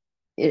related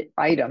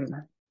item.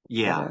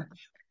 Yeah.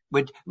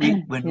 When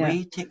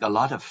we take a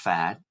lot of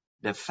fat,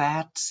 the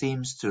fat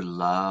seems to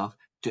love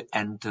to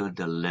enter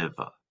the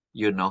liver.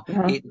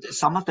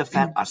 Some of the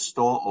fat are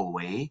stored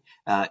away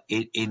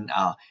in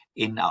our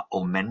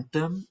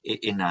omentum,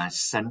 in a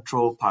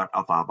central part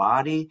of our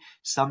body,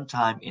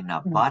 sometime in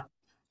our butt,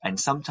 and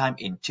sometime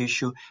in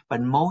tissue.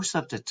 But most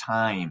of the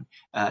time,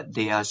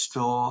 they are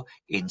stored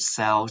in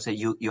cells that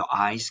your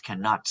eyes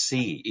cannot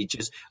see. It's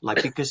just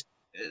like because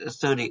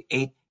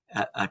 38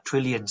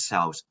 trillion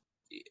cells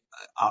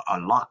are a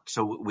lot,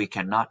 so we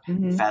cannot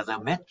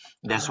fathom it.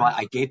 That's why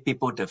I gave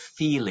people the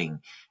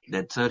feeling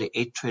that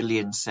 38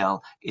 trillion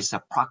cell is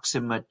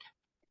approximate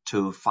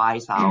to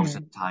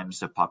 5,000 times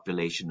the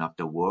population of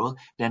the world.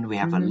 Then we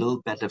have a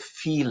little better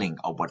feeling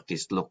of what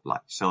this look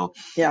like. So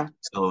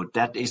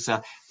that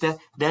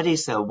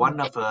is one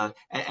of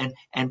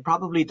and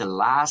probably the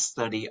last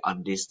study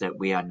on this that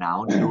we are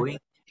now doing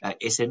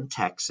is in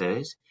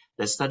Texas.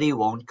 The study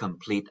won't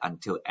complete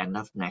until end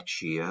of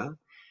next year.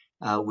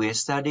 We're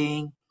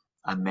studying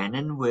men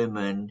and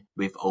women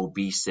with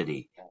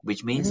obesity,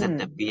 which means that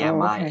the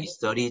BMI is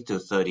 30 to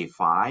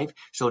 35.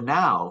 So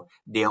now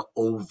they are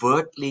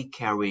overtly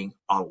carrying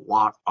a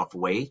lot of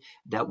weight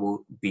that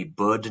will be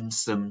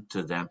burdensome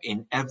to them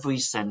in every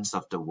sense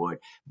of the word.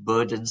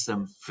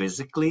 Burdensome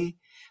physically,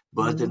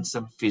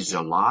 burdensome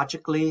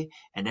physiologically.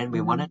 And then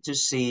we wanted to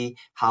see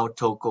how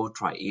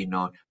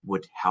tocotrienol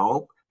would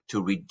help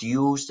to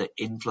reduce the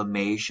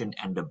inflammation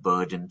and the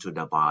burden to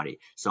the body.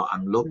 So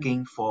I'm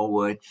looking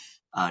forward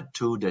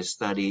to the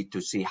study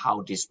to see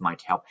how this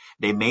might help.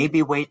 There may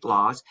be weight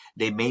loss,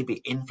 there may be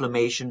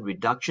inflammation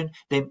reduction.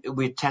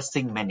 We're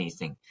testing many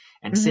things.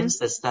 And since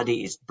the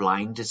study is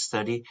blinded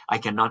study, I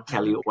cannot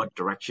tell you what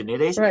direction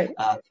it is.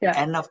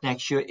 End of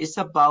next year, it's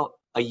about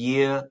a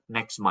year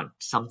next month,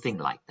 something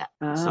like that.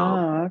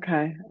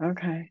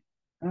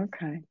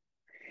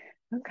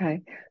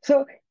 Okay.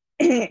 So,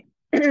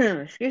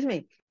 excuse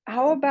me.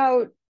 How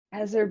about,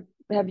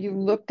 have you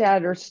looked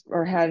at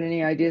or had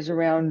any ideas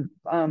around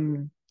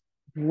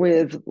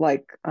with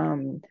like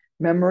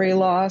memory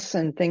loss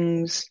and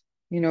things,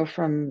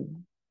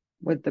 from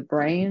with the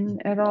brain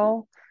at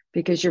all?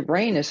 Because your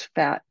brain is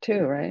fat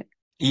too, right?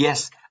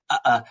 Yes.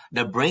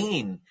 The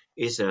brain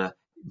is a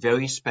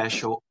very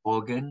special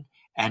organ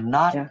and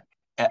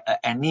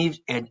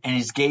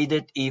is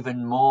gated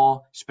even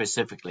more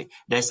specifically.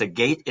 There's a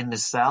gate in the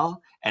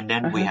cell, and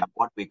then we have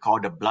what we call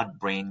the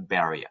blood-brain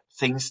barrier.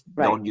 Things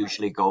don't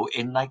usually go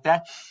in like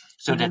that,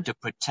 so that to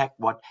protect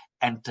what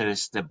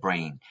enters the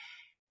brain.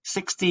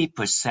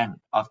 60%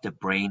 of the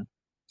brain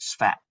is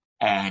fat,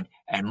 and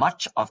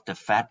much of the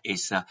fat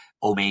is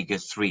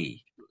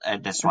omega-3.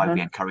 That's why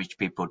we encourage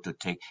people to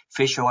take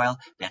fish oil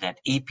that had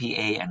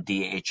EPA and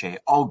DHA,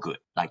 all good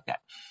like that.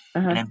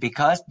 And then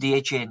because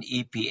DHA and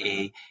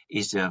EPA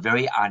is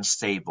very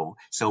unstable,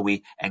 so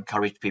we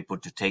encourage people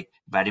to take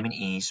vitamin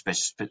E,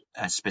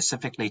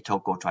 specifically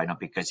tocotrienol,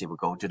 because it will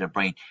go to the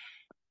brain.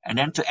 And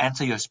then to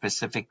answer your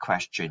specific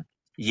question,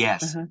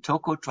 yes,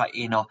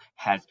 tocotrienol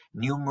has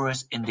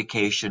numerous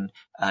indications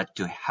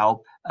to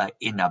help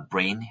in our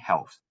brain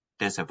health.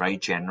 That's a very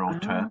general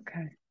term.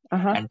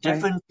 And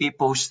different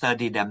people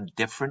study them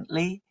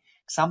differently.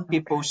 Some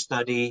people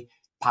study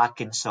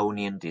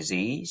Parkinsonian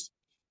disease,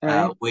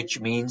 which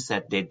means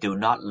that they do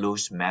not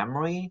lose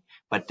memory,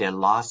 but they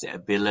lost the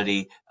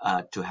ability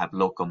to have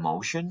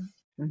locomotion.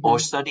 Or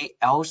study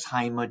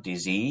Alzheimer's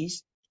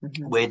disease,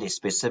 where they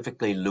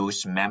specifically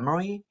lose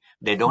memory.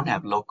 They don't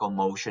have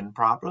locomotion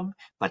problem,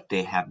 but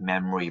they have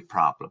memory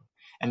problem.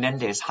 And then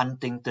there's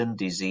Huntington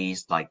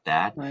disease like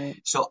that.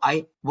 So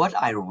what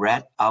I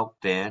read out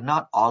there,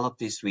 not all of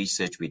this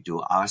research we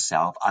do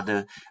ourselves,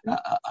 other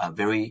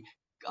very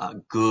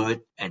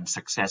good and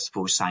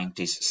successful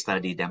scientists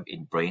study them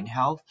in brain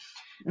health.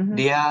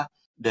 Mm-hmm.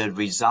 The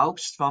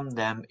results from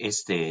them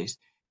is this,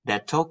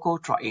 that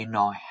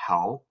tocotrienol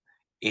help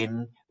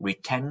in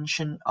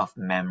retention of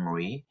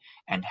memory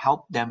and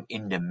help them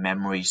in the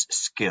memory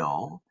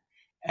skill.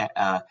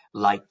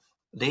 Like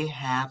they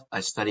have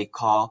a study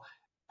called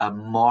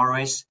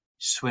Morris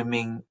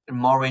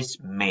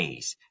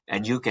Maze,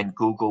 and you can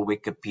Google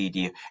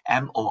Wikipedia,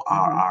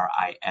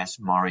 Morris,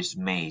 Morris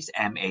Maze,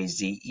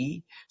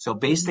 Maze. So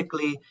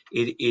basically,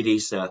 it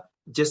is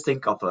just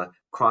think of a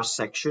cross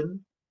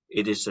section.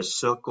 It is a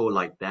circle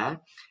like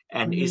that,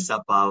 and it's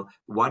about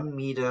 1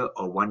 meter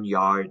or 1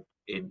 yard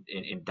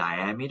in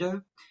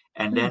diameter,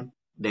 and then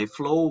they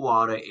flow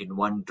water in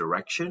one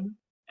direction,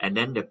 and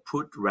then they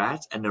put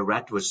rats, and the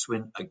rat will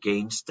swim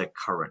against the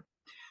current.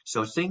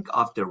 So think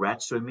of the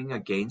rat swimming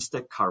against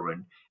the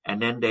current,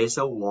 and then there's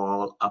a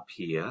wall up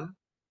here.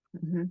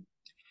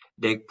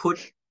 They put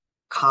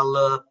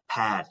color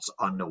pads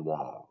on the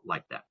wall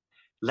like that.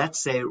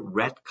 Let's say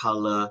red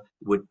color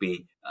would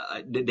be,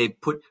 they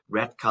put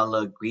red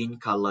color, green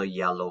color,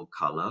 yellow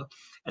color,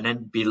 and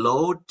then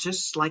below,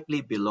 just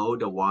slightly below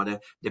the water,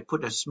 they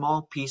put a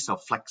small piece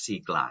of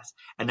plexiglass,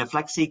 and the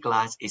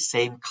plexiglass is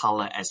same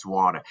color as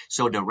water,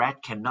 so the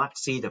rat cannot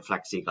see the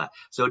plexiglass.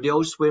 So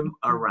they'll swim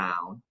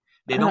around.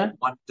 They don't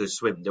want to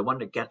swim. They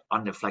want to get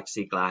on the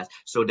plexiglass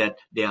so that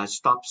they are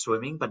stop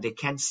swimming, but they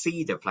can't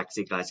see the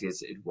plexiglass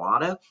is in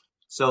water.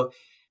 So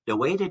the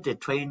way that they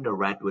train the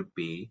rat would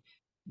be,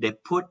 they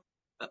put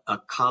a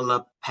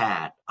color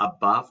pad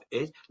above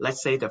it.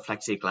 Let's say the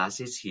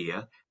plexiglass is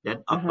here.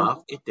 Then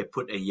above it, they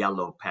put a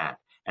yellow pad.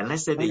 And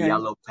let's say the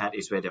yellow pad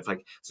is where the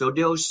flex. So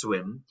they'll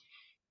swim.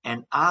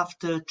 And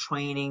after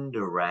training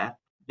the rat,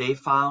 they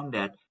found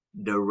that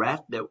the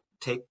rat that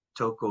take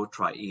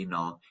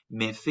tocotrienol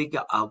may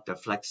figure out the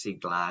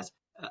plexiglass,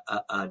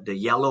 the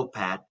yellow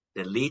pad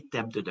that lead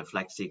them to the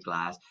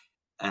plexiglass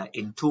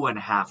in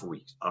 2.5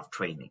 weeks of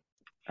training.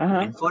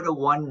 And for the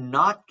one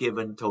not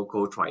given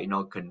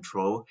tocotrienol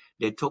control,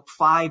 they took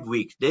 5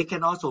 weeks. They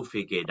can also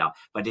figure it out,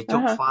 but they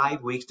took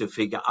 5 weeks to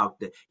figure out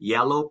the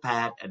yellow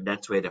pad, and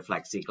that's where the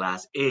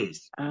plexiglass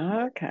is.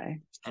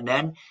 Okay. And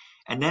then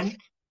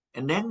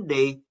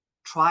they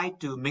try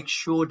to make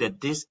sure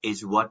that this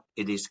is what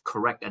it is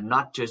correct and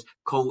not just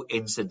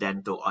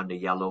coincidental on the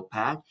yellow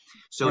pad.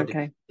 So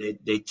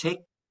they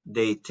take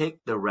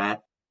the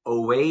rat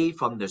away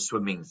from the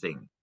swimming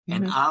thing,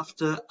 and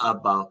after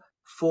about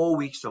 4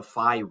 weeks or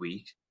 5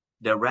 weeks,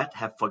 the rat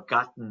have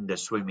forgotten the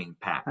swimming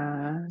pad.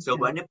 So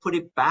when they put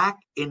it back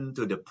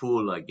into the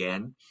pool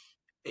again,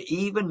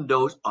 even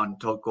those on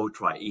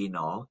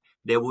tocotrienol,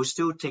 they will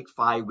still take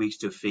 5 weeks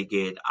to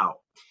figure it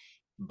out.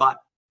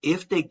 But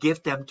if they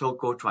give them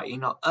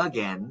tocotrienol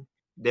again,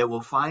 they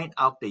will find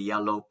out the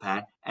yellow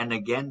pad, and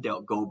again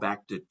they'll go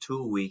back to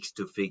 2 weeks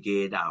to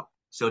figure it out.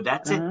 So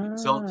that's it.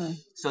 So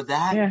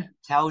that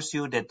tells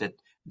you that the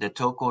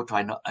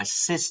tocotrienol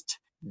assists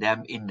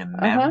them in the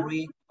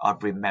memory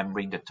of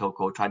remembering the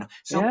tocotrienol.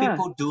 So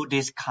people do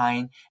this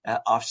kind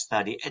of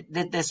study.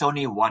 There's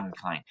only one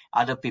kind.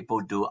 Other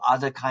people do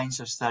other kinds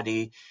of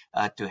study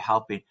to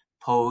help in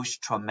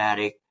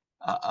post-traumatic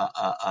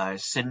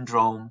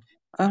syndrome,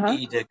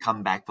 either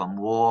come back from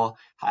war,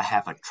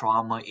 have a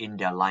trauma in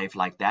their life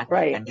like that,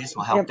 and this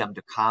will help them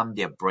to calm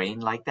their brain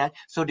like that.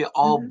 So they're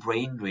all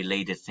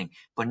brain-related things,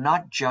 but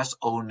not just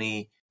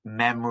only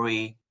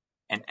memory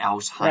and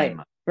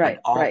Alzheimer.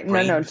 Right.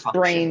 No, it's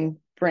function.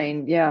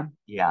 brain. Yeah.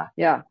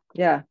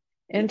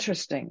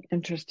 Interesting.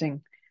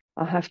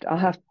 I'll have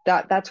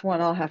that's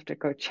one I'll have to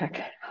go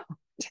check out.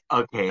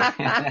 Okay.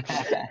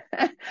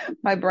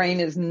 My brain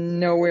is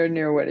nowhere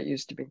near what it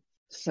used to be.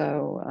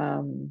 So,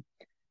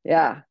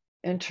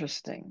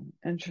 interesting.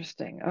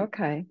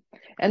 Okay.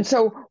 And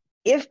so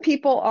if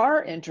people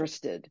are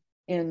interested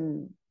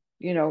in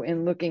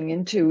looking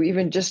into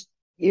even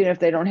if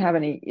they don't have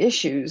any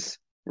issues,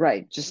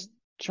 right, just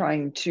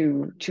trying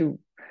to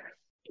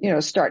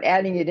start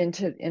adding it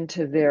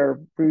into their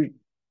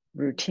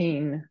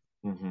routine,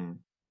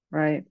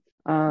 right?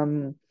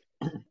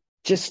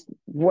 Just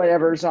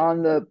whatever's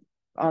on the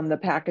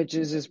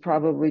packages is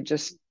probably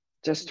just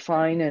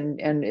fine.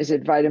 And is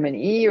it vitamin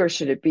E, or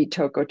should it be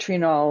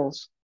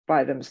tocotrienols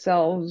by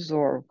themselves,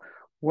 or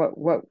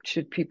what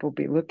should people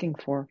be looking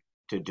for?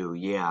 To do,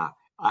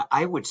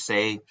 I would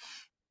say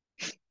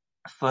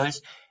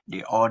first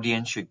the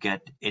audience should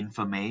get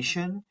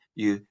information.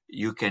 You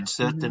can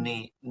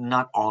certainly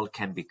not all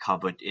can be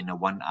covered in a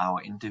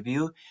 1-hour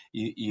interview.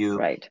 You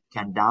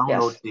can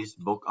download this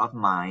book of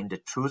mine, The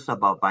Truth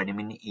About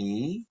Vitamin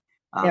E,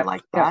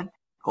 like that,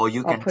 or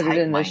you can put it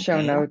in the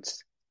show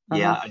notes.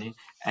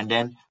 And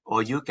then,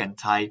 or you can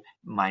type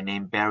my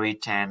name,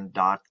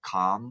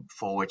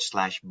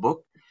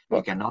 barrytan.com/book.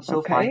 You can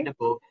also find the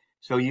book.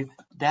 So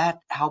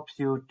that helps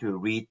you to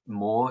read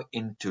more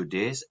into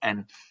this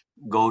and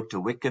go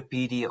to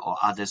Wikipedia or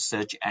other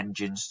search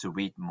engines to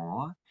read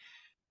more.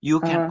 You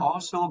can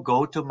also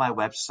go to my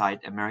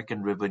website,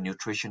 American River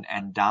Nutrition,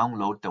 and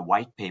download the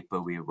white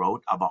paper we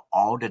wrote about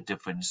all the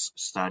different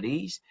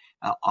studies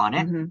on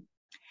it.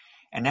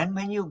 And then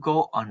when you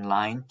go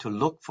online to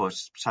look for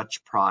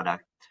such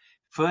product,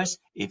 first,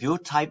 if you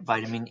type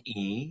vitamin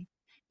E,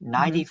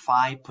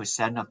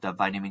 95% of the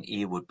vitamin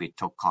E would be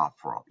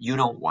tocopherol. You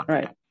don't want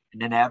Right. that.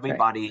 And then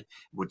everybody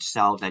would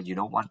sell that you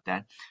don't want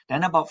that.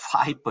 Then about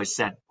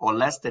 5% or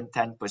less than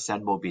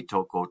 10% will be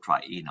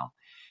tocotrienol.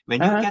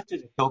 When you get to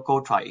the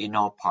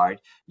tocotrienol part,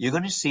 you're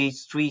going to see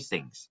three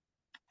things.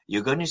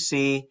 You're going to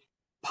see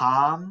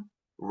palm,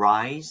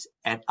 rice,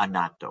 and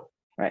annatto.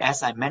 Right.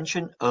 As I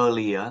mentioned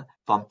earlier,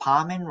 from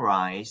palm and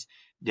rice,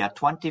 they are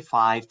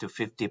 25 to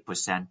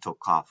 50%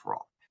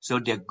 tocopherol. So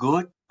they're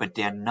good, but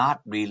they're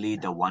not really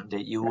the one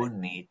that you will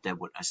need that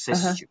would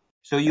assist you.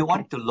 So you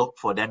want to look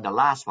for then the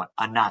last one,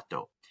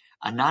 annatto.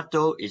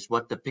 Annatto is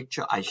what the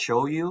picture I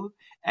show you,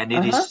 and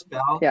it is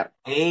spelled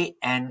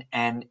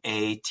ANNATTO.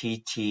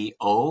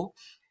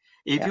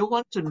 If you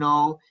want to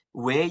know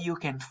where you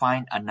can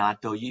find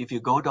annatto, if you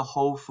go to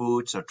Whole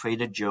Foods or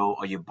Trader Joe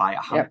or you buy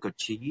a hunk of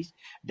cheese,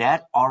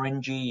 that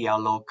orangey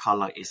yellow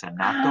color is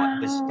annatto,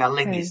 and the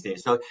spelling is there.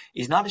 So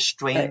it's not a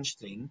strange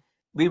thing.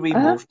 We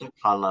remove the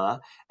color,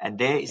 and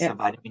there is a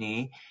vitamin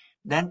E.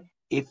 Then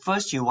if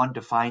first you want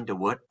to find the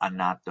word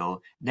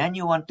annatto, then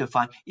you want to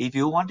find, if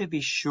you want to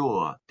be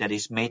sure that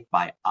it's made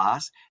by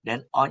us,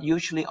 then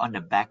usually on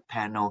the back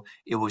panel,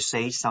 it will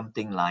say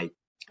something like,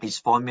 it's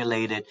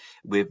formulated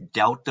with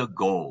Delta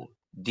Gold,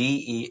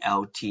 DELTAGOLD.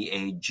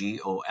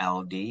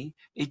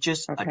 It's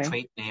just a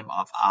trade name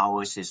of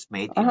ours. It's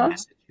made in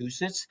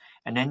Massachusetts.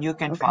 And then you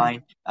can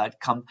find,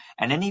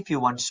 and then if you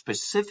want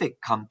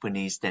specific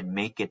companies that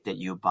make it that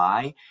you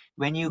buy,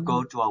 when you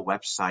go to our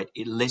website,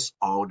 it lists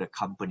all the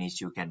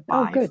companies you can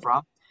buy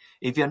from.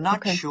 If you're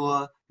not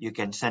sure, you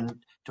can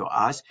send to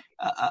us,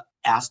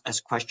 ask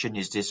us question,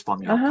 is this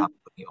from your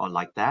company or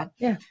like that?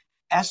 Yeah.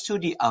 As to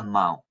the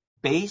amount,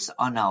 based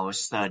on our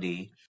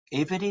study,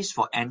 if it is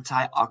for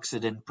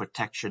antioxidant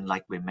protection,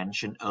 like we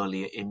mentioned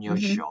earlier in your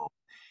show,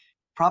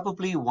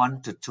 probably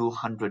 1 to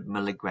 200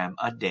 milligram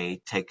a day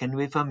taken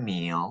with a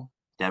meal,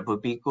 that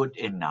would be good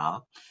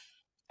enough.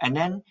 And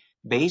then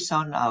based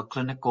on our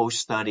clinical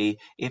study,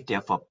 if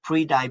they're for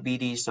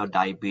pre-diabetes or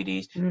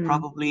diabetes,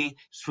 probably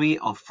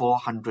 300 or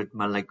 400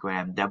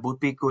 milligram, that would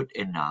be good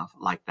enough,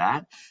 like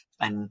that.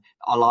 And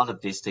a lot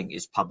of this thing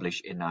is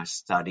published in our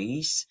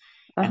studies.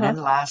 And then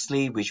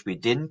lastly, which we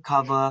didn't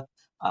cover,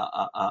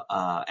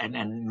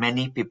 and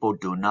many people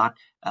do not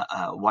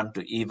want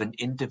to even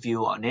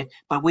interview on it,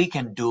 but we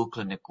can do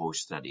clinical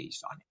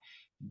studies on it.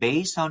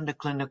 Based on the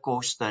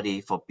clinical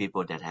study for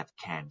people that have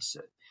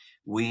cancer,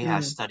 we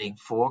are studying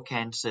 4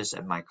 cancers,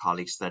 and my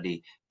colleagues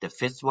study the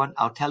 5th one.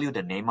 I'll tell you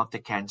the name of the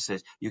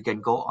cancers. You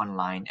can go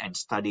online and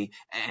study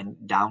and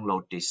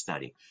download this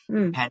study.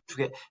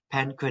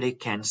 Pancreatic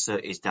cancer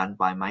is done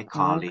by my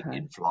colleague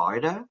in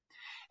Florida.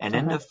 And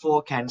then the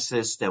 4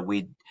 cancers that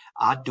we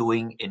are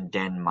doing in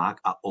Denmark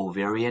are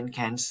ovarian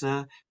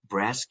cancer,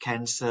 breast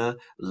cancer,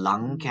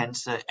 lung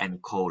cancer, and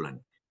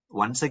colon.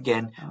 Once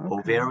again,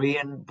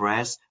 ovarian,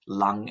 breast,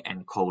 lung,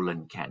 and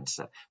colon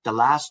cancer. The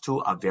last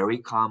 2 are very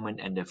common,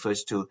 and the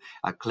first 2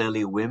 are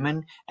clearly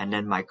women. And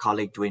then my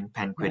colleague doing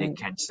pancreatic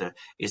cancer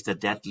is the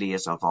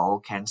deadliest of all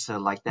cancer,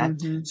 like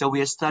that. So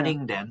we are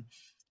studying them.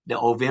 The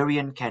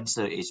ovarian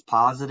cancer is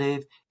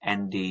positive,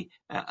 and the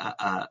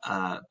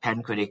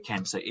pancreatic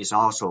cancer is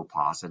also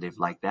positive,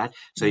 like that.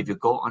 So if you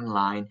go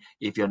online,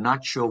 if you're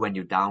not sure when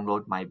you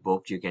download my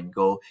book, you can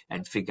go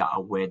and figure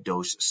out where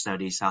those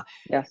studies are.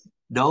 Yes.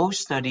 Those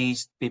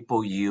studies,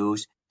 people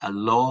use a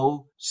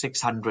low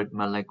 600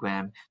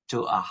 milligram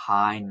to a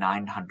high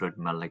 900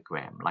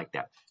 milligram, like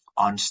that,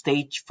 on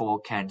stage 4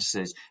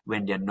 cancers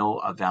when there are no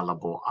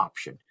available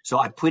option. So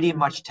I pretty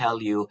much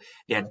tell you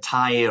the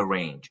entire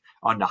range.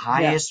 On the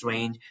highest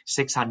range,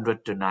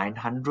 600 to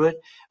 900.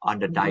 On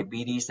the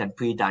diabetes and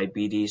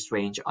pre-diabetes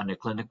range, on the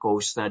clinical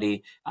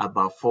study,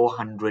 about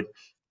 400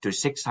 to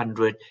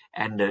 600.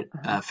 And the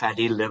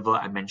fatty liver,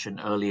 I mentioned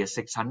earlier,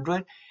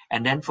 600.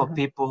 And then for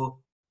people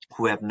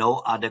who have no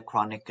other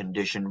chronic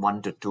condition,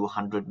 1 to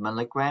 200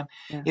 milligram.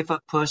 If a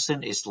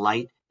person is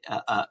light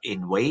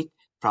in weight,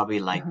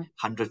 probably like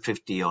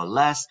 150 or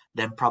less,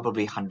 then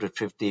probably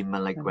 150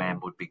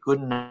 milligram would be good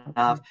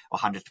enough, or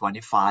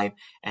 125.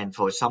 And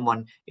for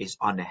someone is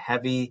on a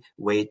heavy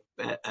weight,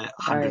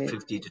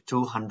 150 to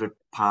 200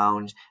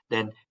 pounds,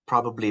 then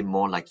probably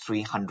more like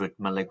 300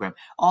 milligram.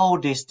 All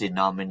this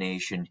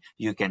denomination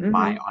you can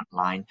buy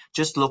online.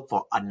 Just look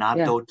for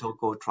annatto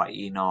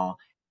tocotrienol,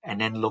 and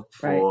then look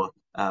for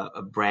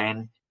a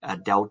brand,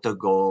 Delta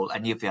Gold.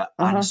 And if you're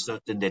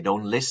uncertain, they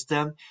don't list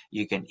them,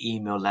 you can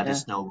email, let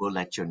us know. We'll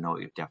let you know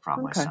if they're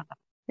from us.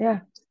 Yeah.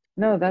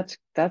 No, that's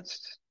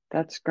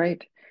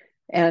great.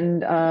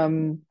 And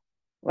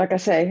like I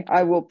say,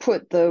 I will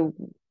put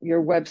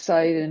your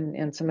website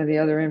and some of the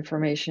other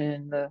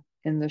information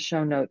in the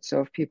show notes.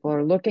 So if people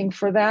are looking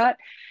for that,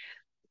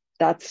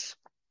 that's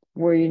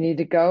where you need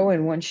to go.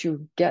 And once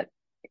you get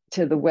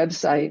to the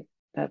website,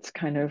 that's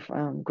kind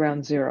of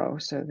ground zero.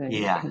 So then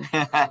you can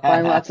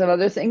find lots of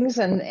other things.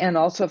 And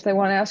also if they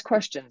want to ask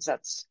questions,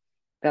 that's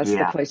that's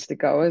the place to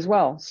go as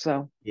well.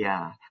 So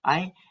Yeah,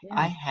 I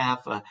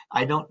have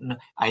I don't know.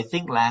 I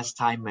think last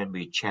time when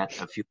we chat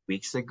a few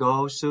weeks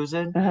ago,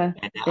 Susan,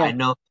 and I yeah.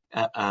 know,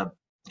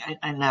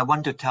 and I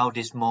want to tell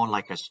this more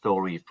like a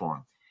story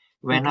form.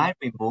 When I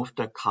removed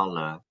the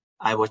color,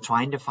 I was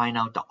trying to find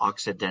out the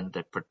oxidant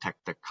that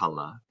protect the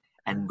color,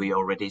 and we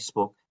already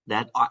spoke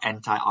that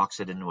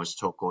antioxidant was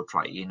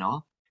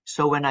tocotrienol.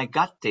 So when I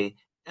got the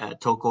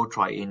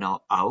tocotrienol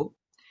out,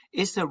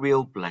 it's a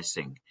real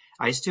blessing.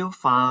 I still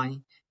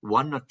find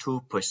 1 or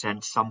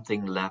 2%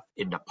 something left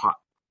in the pot.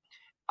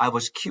 I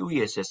was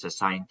curious as a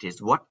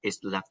scientist what is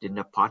left in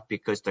the pot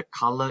because the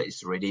color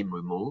is already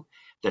removed.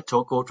 The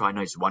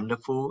tocotrienol is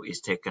wonderful,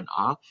 is taken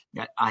off.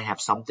 I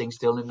have something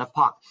still in the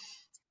pot.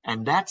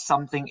 And that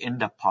something in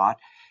the pot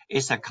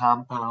is a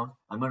compound.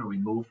 I'm going to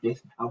remove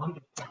this. I want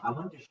to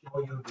show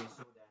you this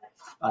so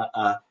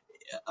that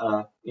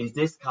is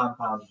this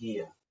compound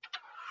here.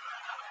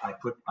 I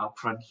put up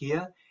front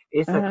here.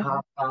 It's a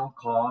compound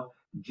called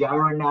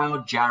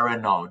geranyl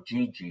geranol,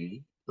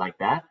 GG, like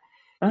that.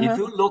 If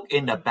you look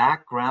in the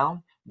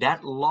background,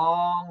 that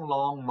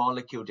long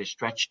molecule that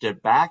stretched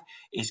it back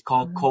is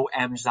called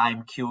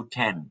coenzyme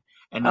Q10.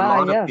 And a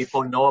lot of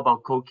people know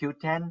about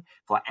CoQ10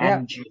 for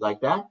energy like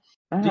that.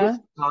 This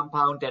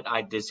compound that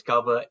I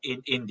discovered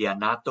in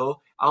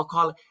Indianato,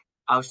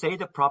 I'll say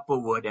the proper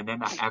word and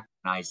then I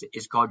acronymize it.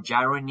 It's called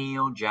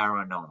geranyl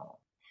geranol.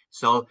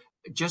 So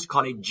just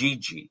call it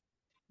GG.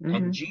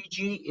 And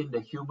GG in the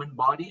human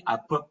body, I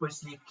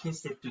purposely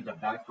kiss it to the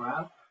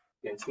background.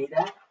 You can see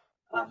that?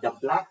 The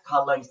black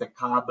color is the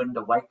carbon,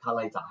 the white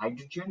color is the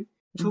hydrogen.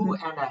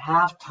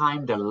 2.5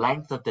 times the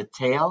length of the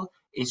tail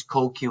is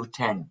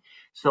CoQ10.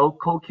 So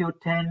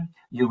CoQ10,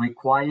 you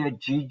require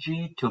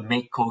GG to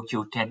make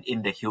CoQ10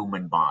 in the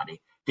human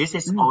body. This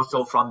is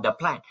also from the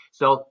plant.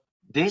 So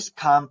this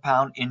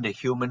compound in the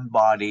human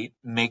body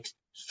makes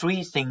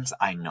 3 things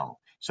I know.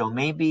 So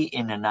maybe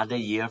in another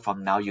year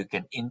from now, you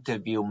can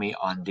interview me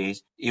on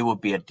this. It will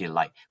be a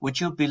delight. Would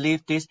you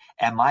believe this?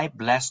 Am I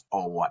blessed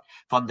or what?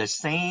 From the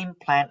same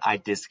plant I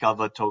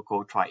discovered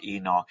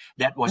tocotrienol.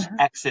 That was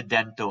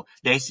accidental.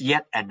 There's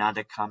yet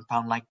another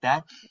compound like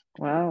that.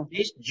 Wow.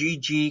 This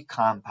GG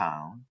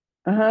compound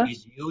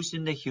is used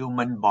in the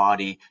human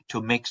body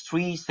to make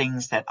 3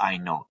 things that I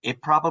know.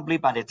 It probably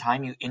by the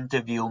time you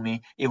interview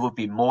me, it will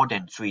be more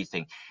than 3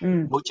 things.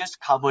 We'll just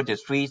cover the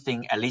 3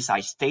 things, at least I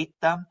state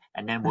them,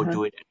 and then we'll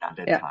do it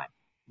another time.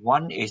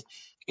 One is,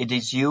 it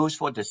is used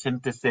for the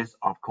synthesis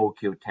of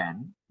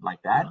CoQ10,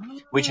 like that,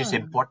 which is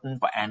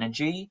important for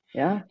energy.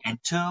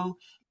 And 2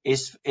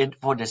 is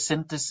for the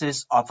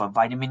synthesis of a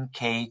vitamin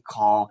K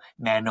called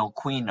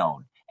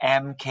manoquinone.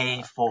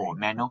 MK4,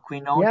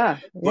 manoquinone,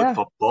 good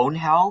for bone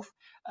health,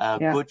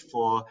 good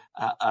for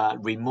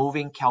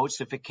removing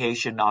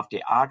calcification of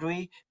the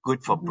artery,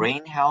 good for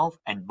brain health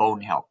and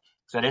bone health.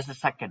 So that's the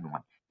second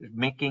one,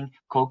 making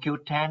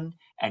CoQ10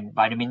 and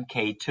vitamin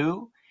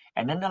K2.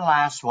 And then the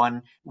last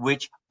one,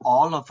 which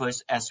all of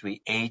us as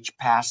we age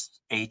past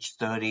age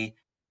 30,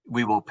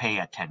 we will pay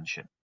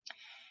attention.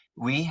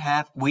 We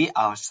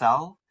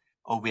ourselves,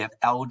 or we have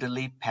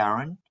elderly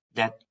parent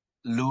that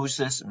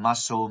loses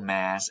muscle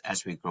mass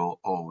as we grow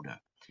older.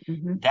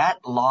 That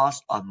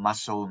loss of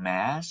muscle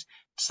mass,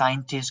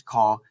 scientists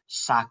call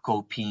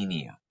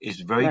sarcopenia. It's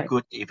very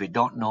good if you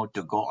don't know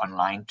to go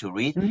online to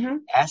read.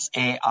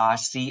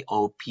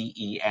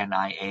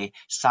 SARCOPENIA.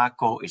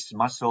 Sarco is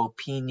muscle,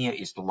 penia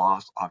is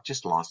loss of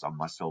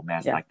muscle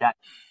mass, like that.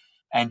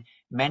 And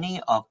many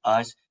of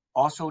us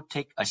also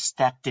take a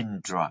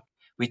statin drug.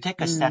 We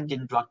take a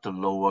statin drug to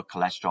lower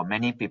cholesterol.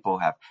 Many people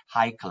have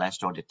high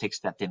cholesterol. They take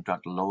statin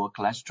drug to lower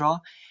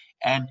cholesterol.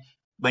 And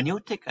when you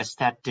take a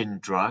statin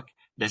drug,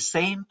 the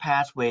same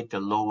pathway to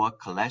lower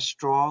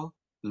cholesterol,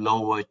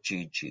 lower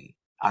GG.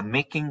 I'm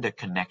making the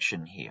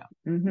connection here.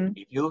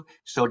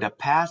 So the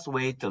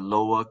pathway to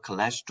lower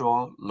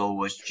cholesterol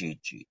lowers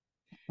GG.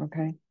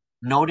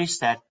 Notice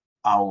that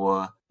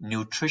our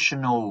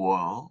nutritional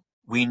world,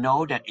 we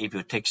know that if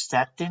you take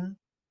statin,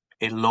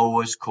 it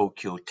lowers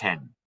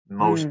CoQ10.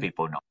 Most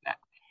people know that.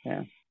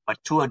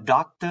 But to a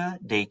doctor,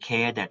 they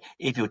care that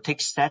if you take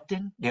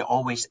statin, they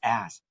always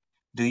ask,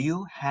 do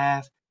you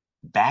have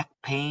back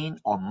pain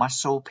or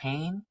muscle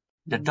pain?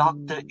 The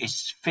doctor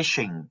is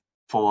fishing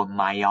for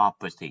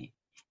myopathy.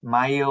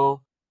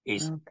 Myo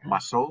is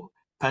muscle.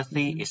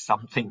 Pathy is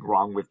something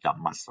wrong with the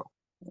muscle.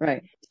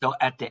 So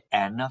at the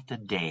end of the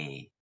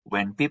day,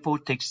 when people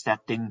take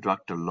statin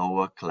drug to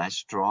lower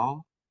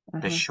cholesterol,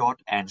 the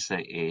short answer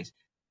is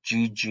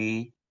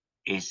GG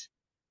is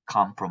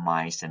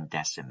compromised and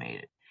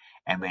decimated.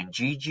 And when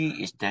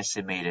GG is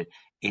decimated,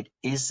 it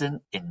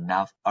isn't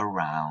enough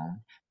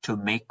around to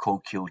make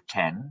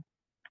CoQ10.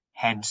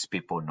 Hence,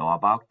 people know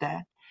about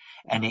that.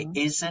 And it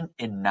isn't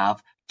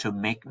enough to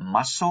make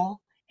muscle.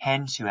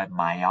 Hence, you have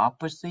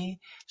myopathy.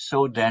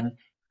 So then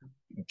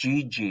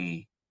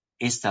GG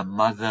is the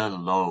mother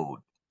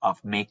load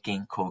of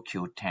making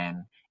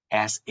CoQ10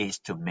 as is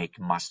to make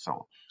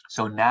muscle.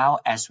 So now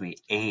as we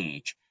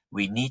age,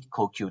 we need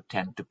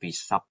CoQ10 to be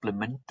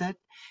supplemented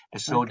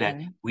so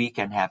that we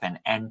can have an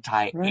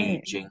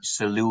anti-aging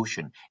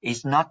solution.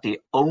 It's not the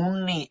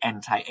only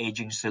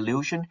anti-aging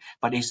solution,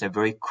 but it's a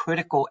very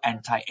critical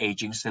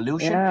anti-aging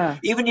solution. Yeah.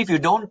 Even if you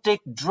don't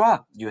take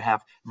drug, you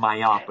have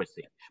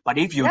myopathy. But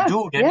if you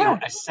do, then you'll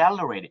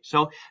accelerate it.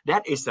 So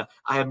that is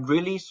I am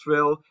really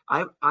thrilled.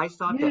 I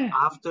thought that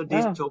after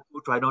this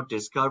tocotrienol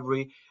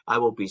discovery, I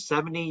will be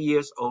 70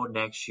 years old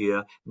next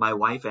year. My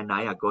wife and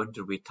I are going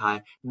to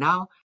retire.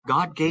 Now,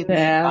 God gave me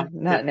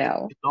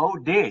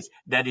this,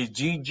 that is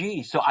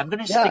GG. So I'm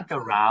going to stick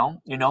around,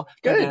 to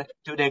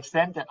the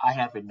extent that I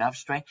have enough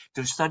strength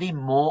to study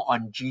more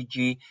on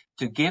GG,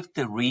 to give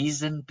the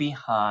reason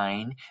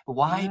behind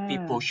why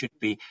people should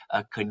be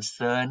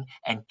concerned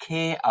and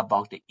care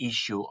about the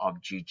issue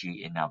of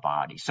GG in our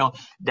body. So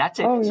that's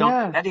it.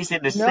 That is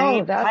in the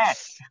same plan.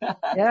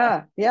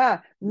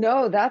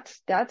 No,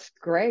 that's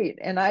great.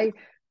 And I,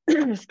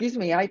 excuse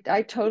me,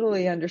 I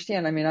totally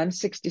understand. I mean, I'm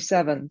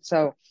 67,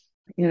 so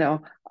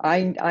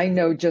I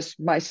know just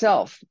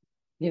myself,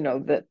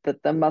 that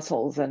the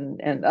muscles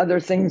and other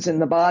things in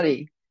the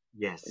body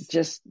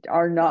just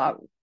are not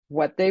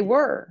what they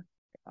were,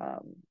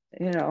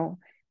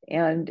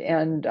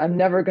 and I'm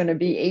never going to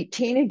be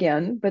 18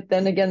 again. But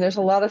then again, there's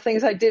a lot of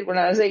things I did when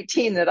I was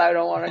 18 that I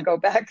don't want to go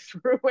back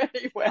through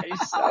anyway.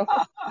 So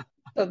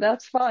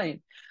that's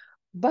fine.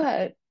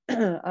 But,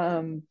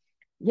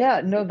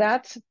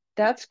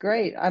 that's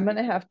great. I'm going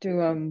to have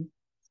to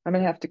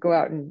go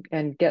out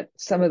and get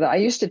some of I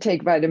used to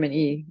take vitamin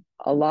E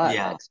a lot.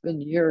 Yeah. It's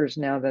been years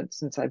now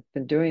since I've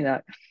been doing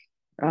that.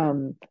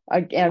 And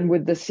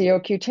with the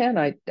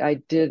CoQ10, I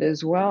did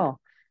as well.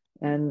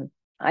 And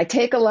I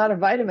take a lot of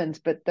vitamins,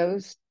 but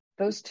those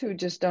two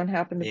just don't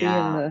happen to be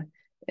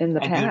in the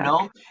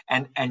pack.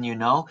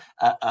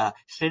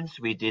 Since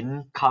we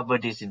didn't cover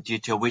this in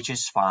detail, which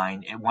is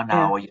fine, in 1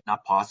 hour is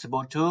not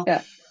possible to.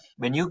 Yeah.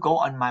 When you go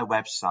on my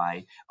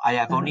website, I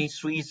have only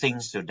 3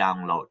 things to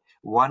download.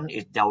 One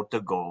is Delta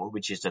Gold,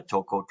 which is the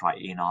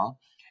tocotrienol,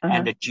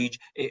 and the GG.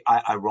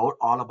 I wrote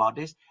all about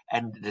this.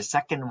 And the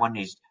second one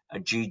is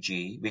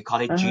GG. We call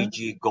it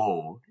GG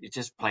Gold. It's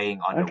just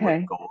playing on the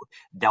word gold.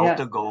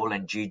 Delta Gold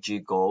and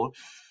GG Gold.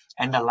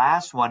 And the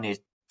last one is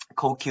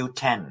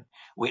CoQ10.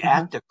 We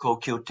add the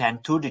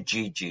CoQ10 to the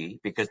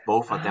GG because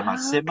both of them are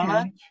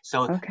similar.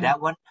 So that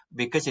one,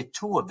 because it's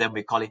 2 of them,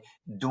 we call it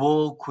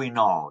dual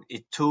quinol.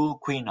 It's 2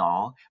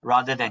 quinol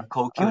rather than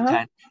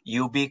CoQ10,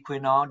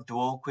 ubiquinol,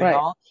 dual quinol.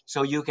 Right.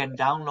 So you can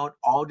download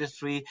all the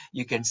 3.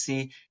 You can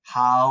see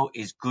how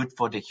it's good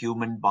for the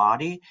human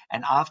body.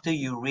 And after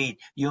you read,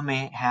 you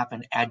may have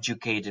an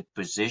educated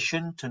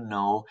position to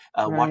know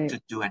what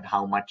to do and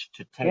how much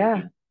to take.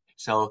 Yeah.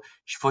 So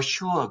for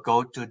sure,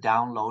 go to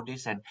download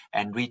this and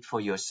read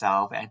for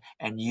yourself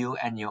and you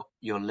and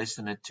your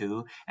listener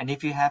too. And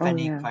if you have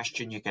any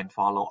question, you can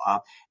follow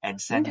up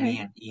and send me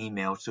an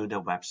email through the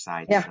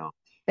website. Yeah. So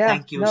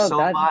thank you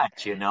so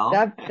much.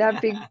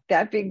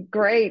 That'd be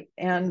great.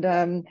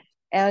 And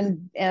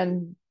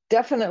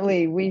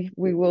definitely we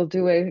will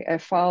do a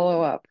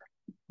follow up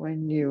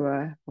when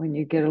you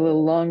get a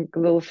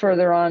little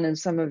further on in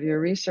some of your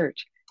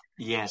research.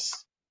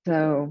 Yes.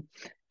 So.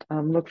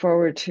 Look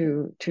forward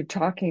to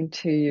talking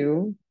to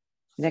you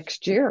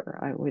next year,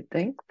 I would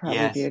think.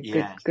 Probably be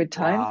a good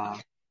time. Wow.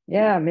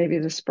 Yeah, maybe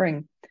the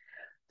spring.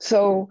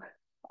 So,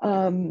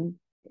 so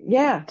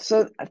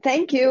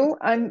thank you.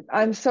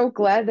 I'm so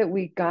glad that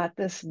we got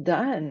this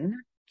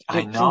done.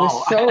 I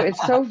know.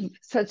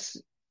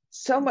 It's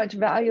so much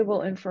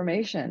valuable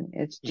information.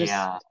 It's just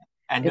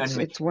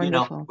it's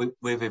wonderful.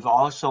 With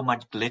all so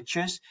much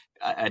glitches,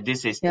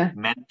 this is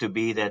meant to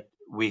be that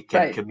we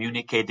can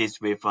communicate this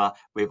with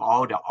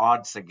all the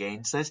odds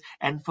against us.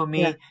 And for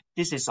me,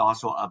 this is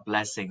also a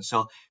blessing.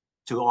 So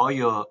to all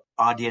your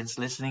audience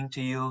listening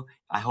to you,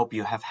 I hope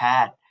you have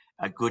had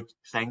a good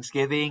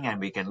Thanksgiving, and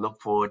we can look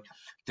forward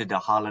to the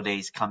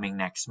holidays coming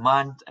next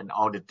month and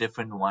all the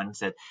different ones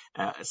that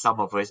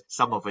some of us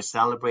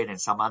celebrate and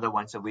some other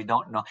ones that we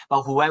don't know.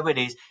 But whoever it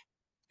is,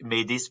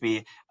 may this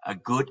be a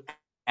good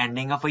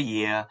ending of a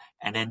year,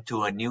 and then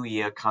to a new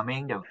year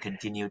coming, they'll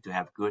continue to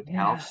have good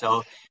health.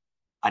 So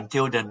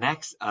until the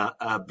next,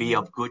 be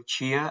of good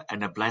cheer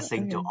and a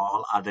blessing to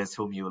all others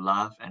whom you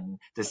love, and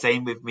the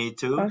same with me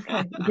too.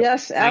 Okay.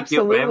 Yes,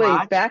 absolutely.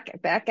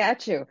 Back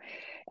at you.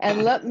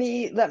 And let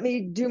me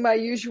do my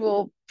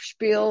usual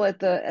spiel at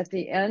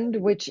the end,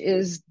 which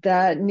is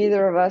that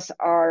neither of us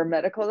are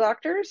medical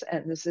doctors,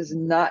 and this is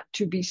not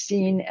to be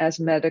seen as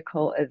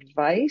medical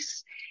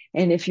advice.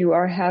 And if you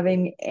are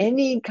having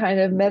any kind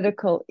of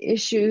medical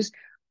issues,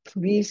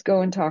 please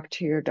go and talk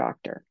to your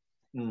doctor.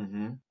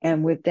 Mm-hmm.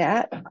 And with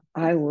that,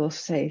 I will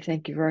say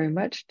thank you very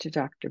much to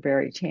Dr.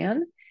 Barry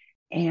Tan,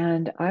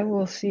 and I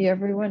will see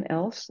everyone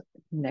else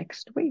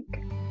next week.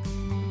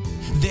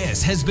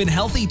 This has been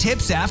Healthy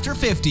Tips After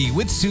 50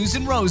 with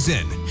Susan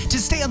Rosen. To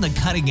stay on the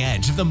cutting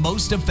edge of the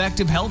most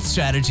effective health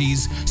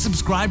strategies,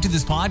 subscribe to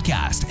this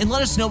podcast and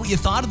let us know what you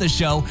thought of the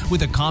show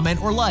with a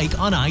comment or like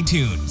on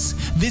iTunes.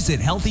 Visit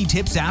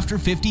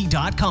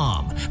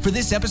healthytipsafter50.com for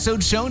this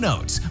episode's show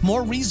notes,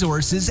 more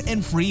resources,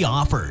 and free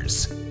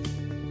offers.